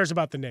 Nobody cares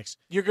about the Knicks.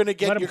 You're going to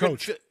get. Let him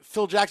coach.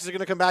 Phil Jackson's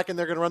going to come back and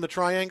they're going to run the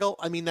triangle.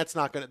 I mean, that's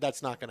not going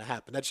to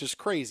happen. That's just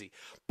crazy.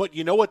 But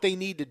you know what they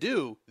need to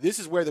do? This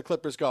is where the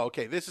Clippers go.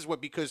 Okay, this is what,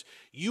 because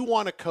you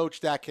want a coach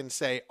that can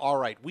say, all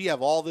right, we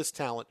have all this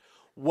talent.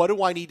 What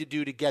do I need to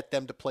do to get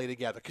them to play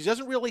together? Because he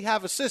doesn't really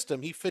have a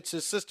system. He fits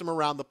his system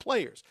around the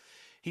players.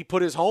 He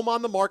put his home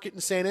on the market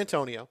in San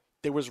Antonio.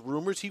 There was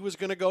rumors he was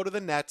going to go to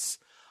the Nets.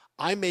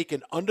 I make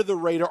an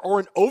under-the-radar or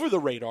an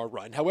over-the-radar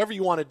run, however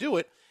you want to do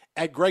it,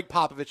 at Greg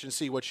Popovich and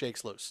see what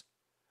shakes loose.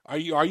 Are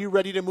you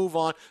ready to move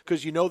on?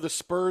 Because you know the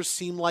Spurs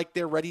seem like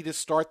they're ready to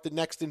start the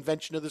next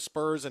invention of the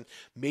Spurs, and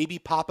maybe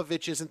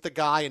Popovich isn't the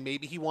guy, and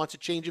maybe he wants a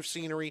change of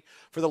scenery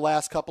for the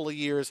last couple of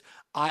years.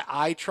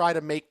 I try to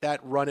make that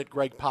run at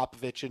Greg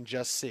Popovich and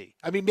just see.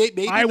 I mean,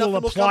 maybe I will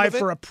apply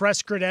for a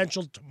press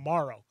credential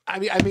tomorrow. I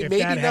mean, maybe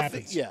nothing.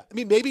 Happens. Yeah, I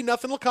mean, maybe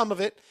nothing will come of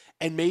it,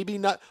 and maybe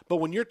not. But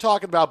when you're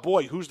talking about,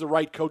 boy, who's the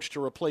right coach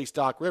to replace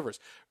Doc Rivers?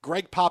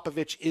 Greg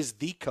Popovich is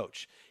the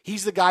coach.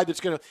 He's the guy that's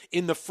going to,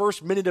 in the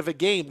first minute of a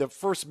game, the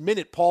first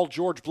minute Paul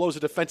George blows a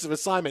defensive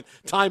assignment,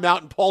 timeout,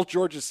 and Paul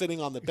George is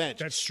sitting on the bench.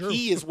 That's true.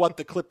 He is what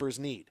the Clippers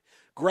need.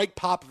 Greg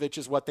Popovich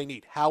is what they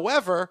need.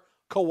 However,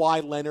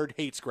 Kawhi Leonard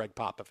hates Greg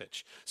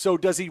Popovich. So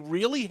does he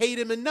really hate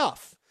him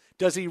enough?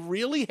 Does he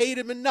really hate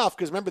him enough?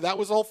 Because remember, that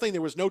was the whole thing.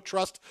 There was no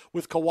trust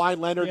with Kawhi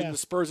Leonard and the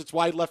Spurs. It's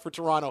why he left for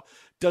Toronto.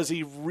 Does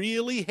he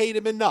really hate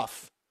him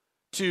enough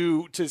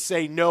to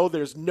say, no,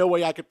 there's no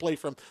way I could play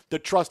for him? The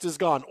trust is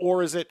gone.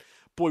 Or is it,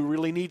 boy, we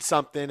really need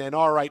something, and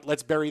all right,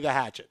 let's bury the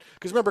hatchet?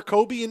 Because remember,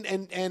 Kobe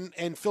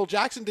and Phil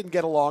Jackson didn't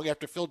get along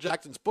after Phil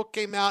Jackson's book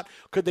came out.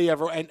 Could they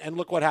ever? And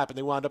look what happened.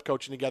 They wound up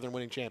coaching together and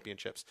winning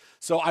championships.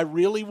 So I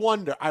really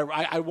wonder.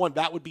 I wonder.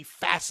 That would be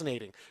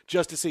fascinating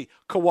just to see.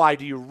 Kawhi,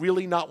 do you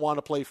really not want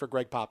to play for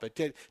Greg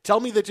Popovich?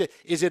 Tell me that.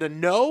 Is it a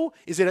no?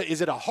 Is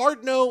it a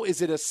hard no?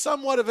 Is it a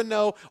somewhat of a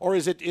no? Or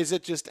is it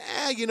just,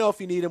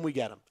 if you need him, we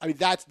get him? I mean,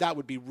 that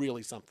would be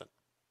really something.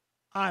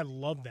 I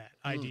love that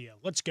idea.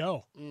 Let's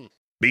go.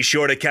 Be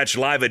sure to catch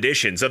live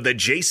editions of The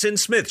Jason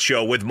Smith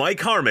Show with Mike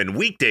Harmon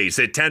weekdays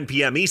at 10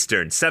 p.m.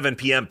 Eastern, 7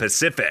 p.m.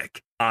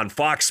 Pacific on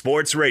Fox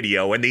Sports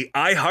Radio and the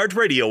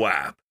iHeartRadio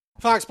app.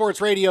 Fox Sports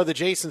Radio, The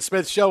Jason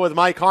Smith Show with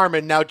Mike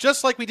Harmon. Now,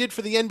 just like we did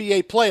for the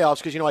NBA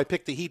playoffs, because, I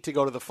picked the Heat to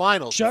go to the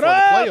finals before the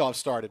playoffs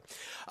started.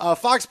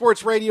 Fox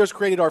Sports Radio has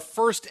created our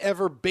first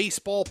ever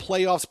baseball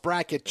playoffs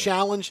bracket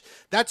challenge.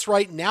 That's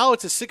right. Now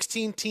it's a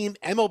 16-team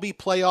MLB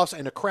playoffs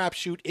and a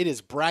crapshoot. It is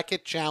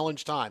bracket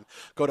challenge time.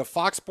 Go to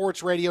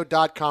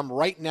foxsportsradio.com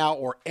right now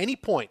or any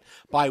point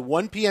by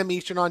 1 p.m.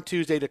 Eastern on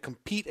Tuesday to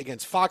compete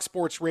against Fox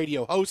Sports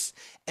Radio hosts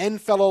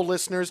and fellow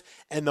listeners.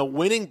 And the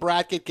winning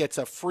bracket gets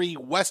a free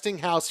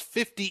Westinghouse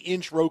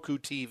 50-inch Roku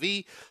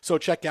TV. So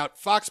check out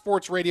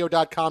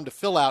foxsportsradio.com to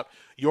fill out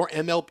your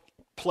MLB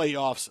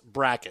playoffs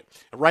bracket.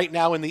 Right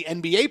now in the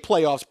NBA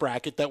playoffs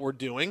bracket that we're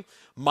doing,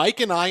 Mike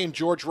and I and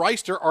George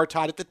Reister are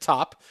tied at the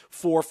top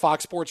for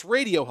Fox Sports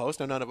Radio host.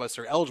 Now, none of us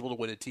are eligible to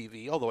win a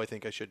TV, although I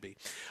think I should be.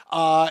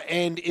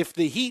 And if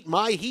the Heat,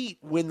 my Heat,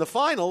 win the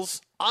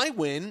finals, I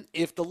win.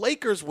 If the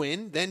Lakers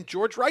win, then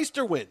George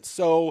Reister wins.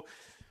 So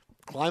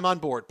climb on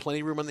board.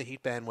 Plenty of room on the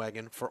Heat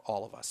bandwagon for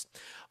all of us.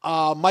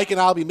 Mike and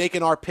I will be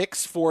making our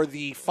picks for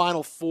the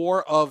Final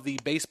Four of the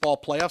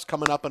baseball playoffs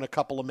coming up in a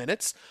couple of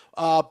minutes.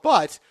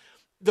 But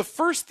the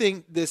first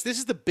thing, this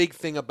is the big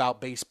thing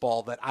about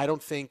baseball that I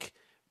don't think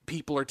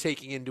people are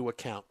taking into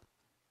account.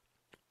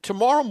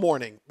 Tomorrow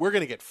morning, we're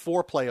going to get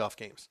 4 playoff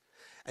games.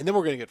 And then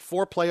we're going to get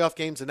 4 playoff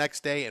games the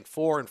next day, and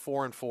 4 and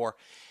 4 and 4.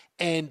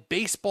 And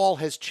baseball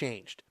has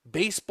changed.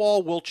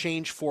 Baseball will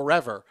change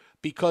forever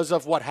because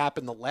of what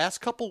happened the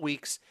last couple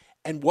weeks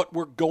and what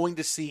we're going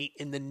to see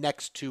in the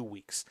next 2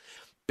 weeks.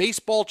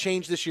 Baseball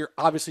changed this year,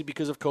 obviously,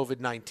 because of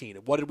COVID-19.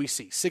 And what did we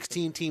see?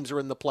 16 teams are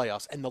in the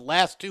playoffs. And the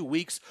last 2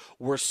 weeks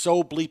were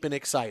so bleeping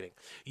exciting.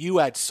 You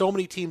had so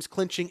many teams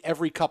clinching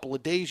every couple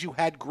of days. You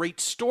had great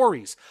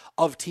stories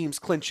of teams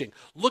clinching.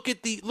 Look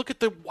at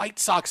the White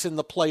Sox in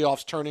the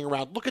playoffs turning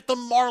around. Look at the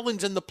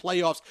Marlins in the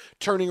playoffs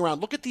turning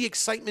around. Look at the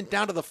excitement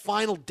down to the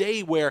final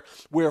day where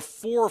 4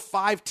 or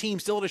 5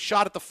 teams still had a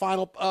shot at the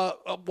final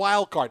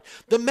wild card.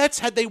 The Mets,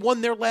 had they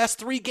won their last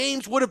 3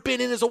 games, would have been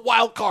in as a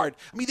wild card.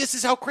 I mean, this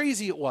is how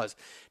crazy it was.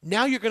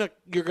 Now you're gonna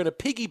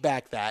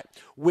piggyback that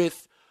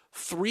with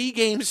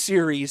 3-game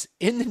series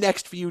in the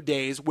next few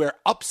days where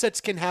upsets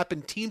can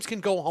happen, teams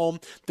can go home.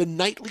 The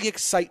nightly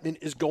excitement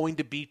is going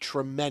to be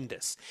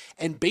tremendous.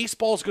 And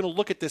baseball is going to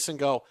look at this and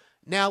go,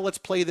 now let's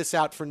play this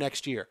out for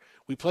next year.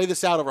 We play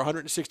this out over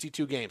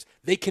 162 games.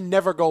 They can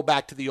never go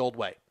back to the old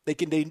way.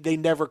 They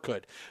never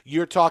could.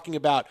 You're talking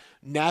about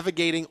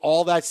navigating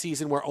all that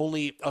season where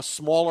only a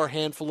smaller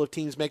handful of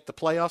teams make the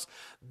playoffs.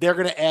 They're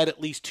going to add at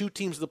least 2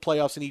 teams to the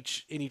playoffs in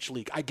each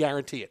league. I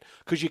guarantee it,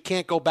 because you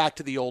can't go back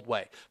to the old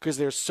way because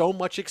there's so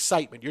much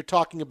excitement. You're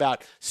talking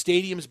about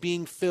stadiums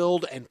being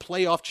filled and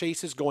playoff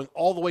chases going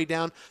all the way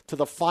down to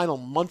the final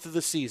month of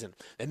the season.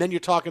 And then you're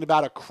talking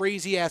about a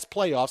crazy-ass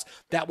playoffs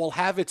that will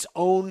have its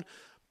own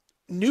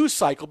news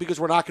cycle because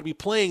we're not going to be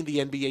playing the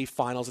NBA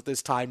finals at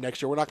this time next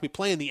year. We're not going to be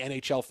playing the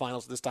NHL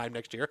finals at this time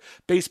next year.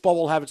 Baseball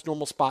will have its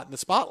normal spot in the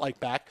spotlight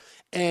back,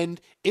 and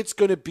it's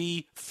going to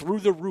be through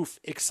the roof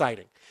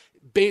exciting.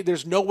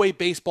 There's no way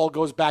baseball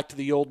goes back to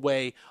the old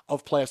way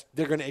of playoffs.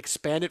 They're going to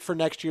expand it for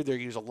next year. They're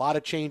going to use a lot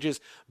of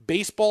changes.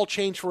 Baseball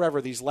changed forever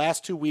these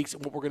last 2 weeks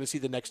and what we're going to see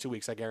the next 2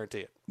 weeks. I guarantee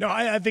it. No,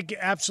 I think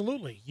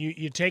absolutely.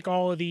 You take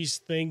all of these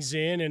things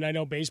in, and I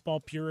know baseball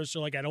purists are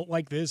like, I don't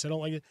like this, I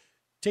don't like it.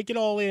 Take it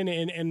all in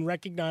and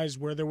recognize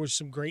where there was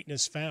some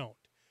greatness found,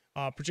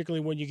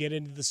 particularly when you get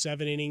into the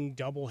 7-inning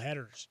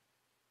doubleheaders.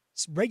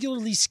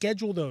 Regularly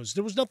schedule those.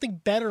 There was nothing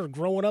better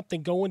growing up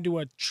than going to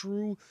a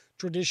true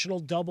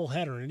traditional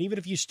doubleheader. And even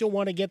if you still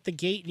want to get the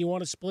gate and you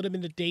want to split them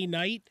into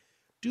day-night,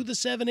 do the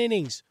 7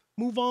 innings.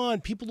 Move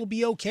on. People will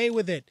be okay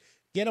with it.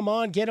 Get them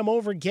on, get them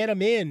over, get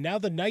them in. Now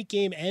the night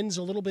game ends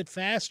a little bit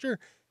faster.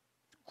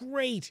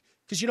 Great.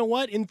 Because you know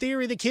what? In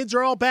theory, the kids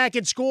are all back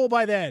at school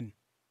by then.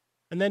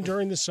 And then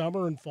during the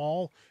summer and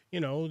fall,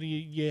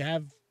 you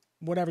have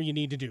whatever you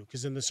need to do.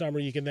 Because in the summer,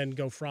 you can then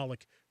go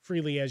frolic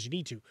freely as you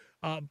need to.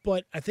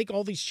 But I think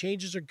all these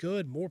changes are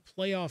good. More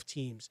playoff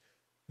teams.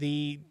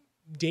 The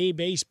day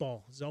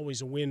baseball is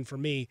always a win for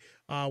me.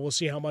 We'll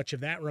see how much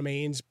of that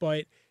remains.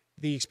 But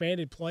the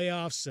expanded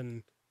playoffs,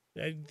 and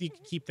you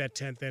can keep that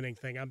 10th inning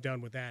thing. I'm done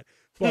with that.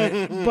 But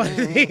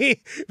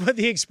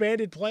the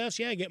expanded playoffs,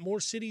 yeah, get more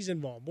cities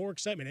involved, more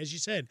excitement. As you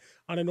said,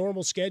 on a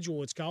normal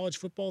schedule, it's college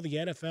football, the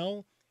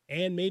NFL,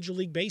 and Major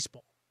League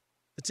Baseball.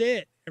 That's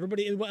it.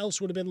 Everybody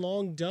else would have been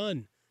long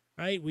done,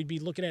 right? We'd be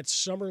looking at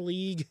Summer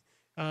League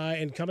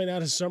and coming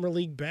out of Summer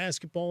League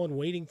basketball and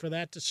waiting for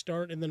that to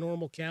start in the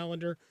normal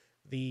calendar.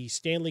 The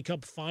Stanley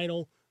Cup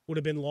Final would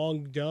have been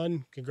long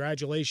done.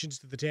 Congratulations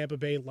to the Tampa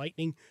Bay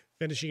Lightning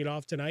finishing it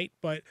off tonight.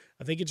 But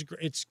I think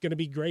it's going to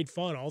be great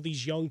fun. All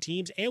these young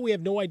teams, and we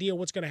have no idea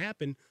what's going to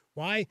happen.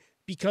 Why?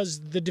 Because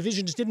the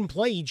divisions didn't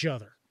play each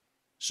other.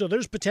 So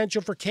there's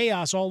potential for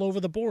chaos all over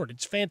the board.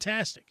 It's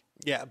fantastic.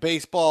 Yeah,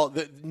 baseball,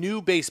 the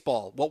new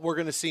baseball, what we're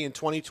going to see in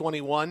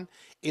 2021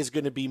 is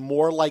going to be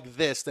more like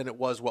this than it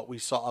was what we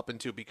saw up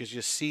until, because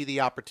you see the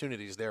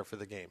opportunities there for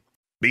the game.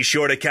 Be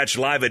sure to catch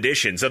live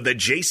editions of The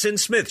Jason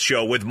Smith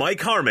Show with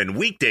Mike Harmon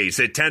weekdays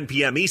at 10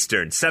 p.m.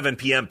 Eastern, 7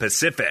 p.m.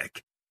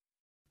 Pacific.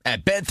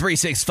 At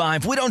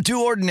Bet365, we don't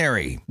do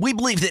ordinary. We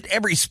believe that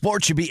every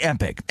sport should be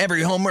epic.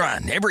 Every home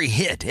run, every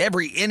hit,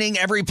 every inning,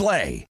 every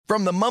play.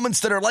 From the moments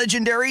that are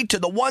legendary to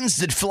the ones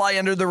that fly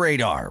under the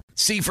radar.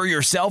 See for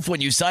yourself when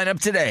you sign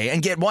up today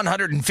and get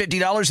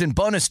 $150 in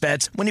bonus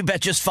bets when you bet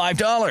just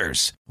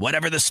 $5.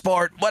 Whatever the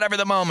sport, whatever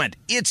the moment,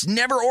 it's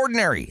never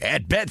ordinary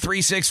at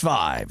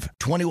Bet365.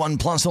 21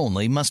 plus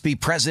only. Must be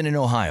present in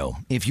Ohio.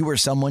 If you or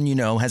someone you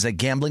know has a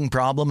gambling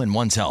problem and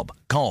wants help,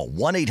 call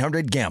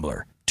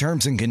 1-800-GAMBLER.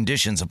 Terms and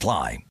conditions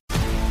apply.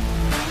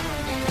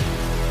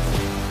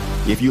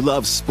 If you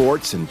love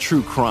sports and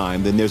true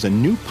crime, then there's a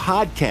new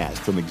podcast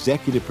from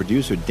executive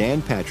producer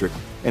Dan Patrick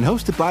and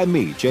hosted by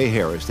me, Jay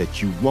Harris,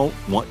 that you won't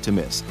want to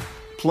miss.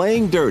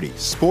 Playing Dirty: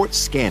 Sports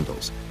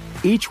Scandals.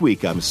 Each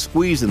week, I'm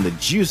squeezing the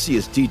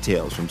juiciest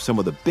details from some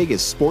of the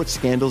biggest sports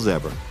scandals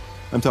ever.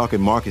 I'm talking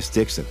Marcus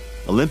Dixon,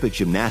 Olympic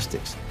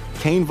gymnastics,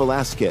 Cain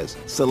Velasquez,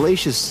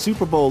 salacious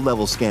Super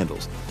Bowl-level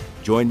scandals.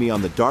 Join me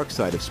on the dark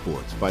side of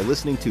sports by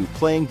listening to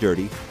Playing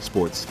Dirty: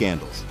 Sports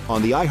Scandals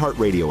on the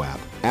iHeartRadio app,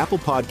 Apple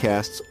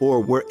Podcasts, or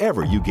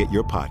wherever you get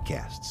your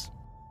podcasts.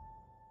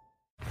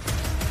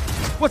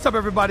 What's up,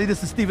 everybody?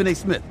 This is Stephen A.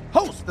 Smith,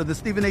 host of the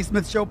Stephen A.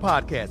 Smith Show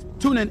podcast.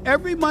 Tune in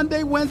every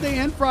Monday, Wednesday,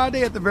 and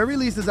Friday at the very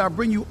least as I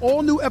bring you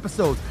all new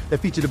episodes that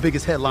feature the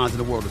biggest headlines in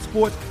the world of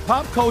sports,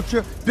 pop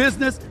culture,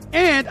 business,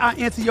 and I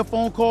answer your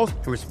phone calls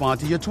and respond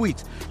to your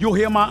tweets. You'll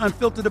hear my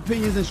unfiltered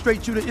opinions and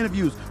straight-shooter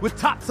interviews with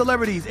top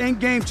celebrities and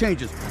game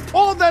changers.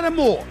 All of that and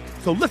more.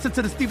 So listen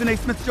to the Stephen A.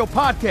 Smith Show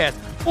podcast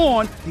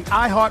on the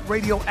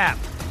iHeartRadio app,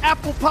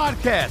 Apple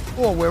Podcasts,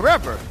 or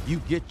wherever you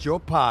get your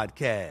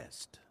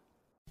podcast.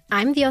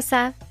 I'm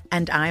Diosa.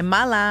 And I'm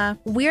Mala.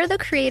 We're the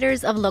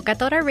creators of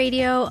Locatora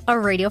Radio, a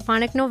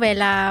radiophonic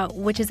novela,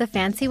 which is a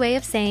fancy way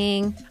of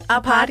saying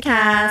a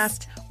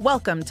podcast.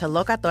 Welcome to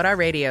Locatora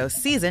Radio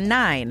Season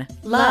 9.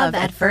 Love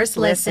at First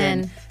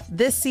Listen.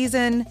 This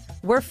season,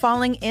 we're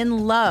falling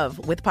in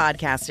love with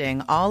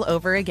podcasting all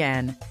over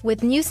again.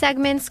 With new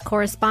segments,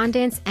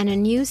 correspondence, and a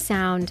new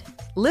sound.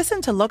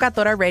 Listen to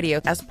Locatora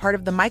Radio as part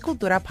of the My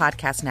Cultura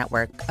Podcast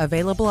Network.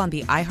 Available on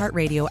the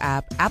iHeartRadio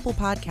app, Apple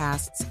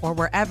Podcasts, or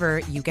wherever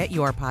you get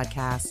your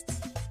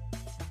podcasts.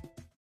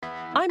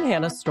 I'm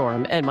Hannah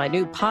Storm, and my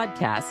new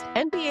podcast,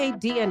 NBA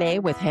DNA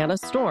with Hannah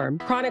Storm,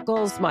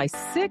 chronicles my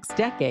 6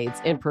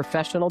 decades in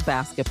professional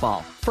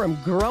basketball. From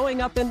growing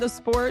up in the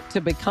sport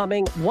to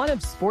becoming one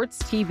of sports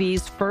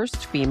TV's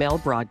first female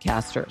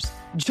broadcasters.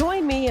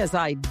 Join me as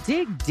I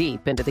dig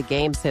deep into the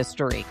game's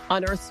history,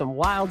 unearth some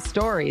wild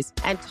stories,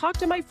 and talk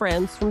to my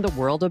friends from the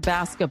world of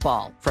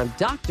basketball, from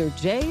Dr.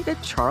 J to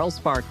Charles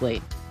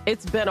Barkley.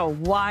 It's been a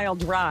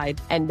wild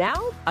ride, and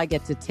now I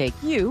get to take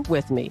you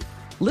with me.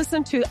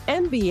 Listen to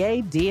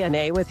NBA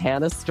DNA with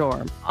Hannah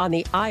Storm on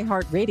the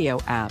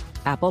iHeartRadio app,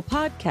 Apple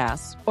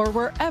Podcasts, or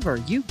wherever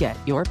you get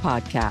your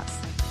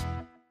podcasts.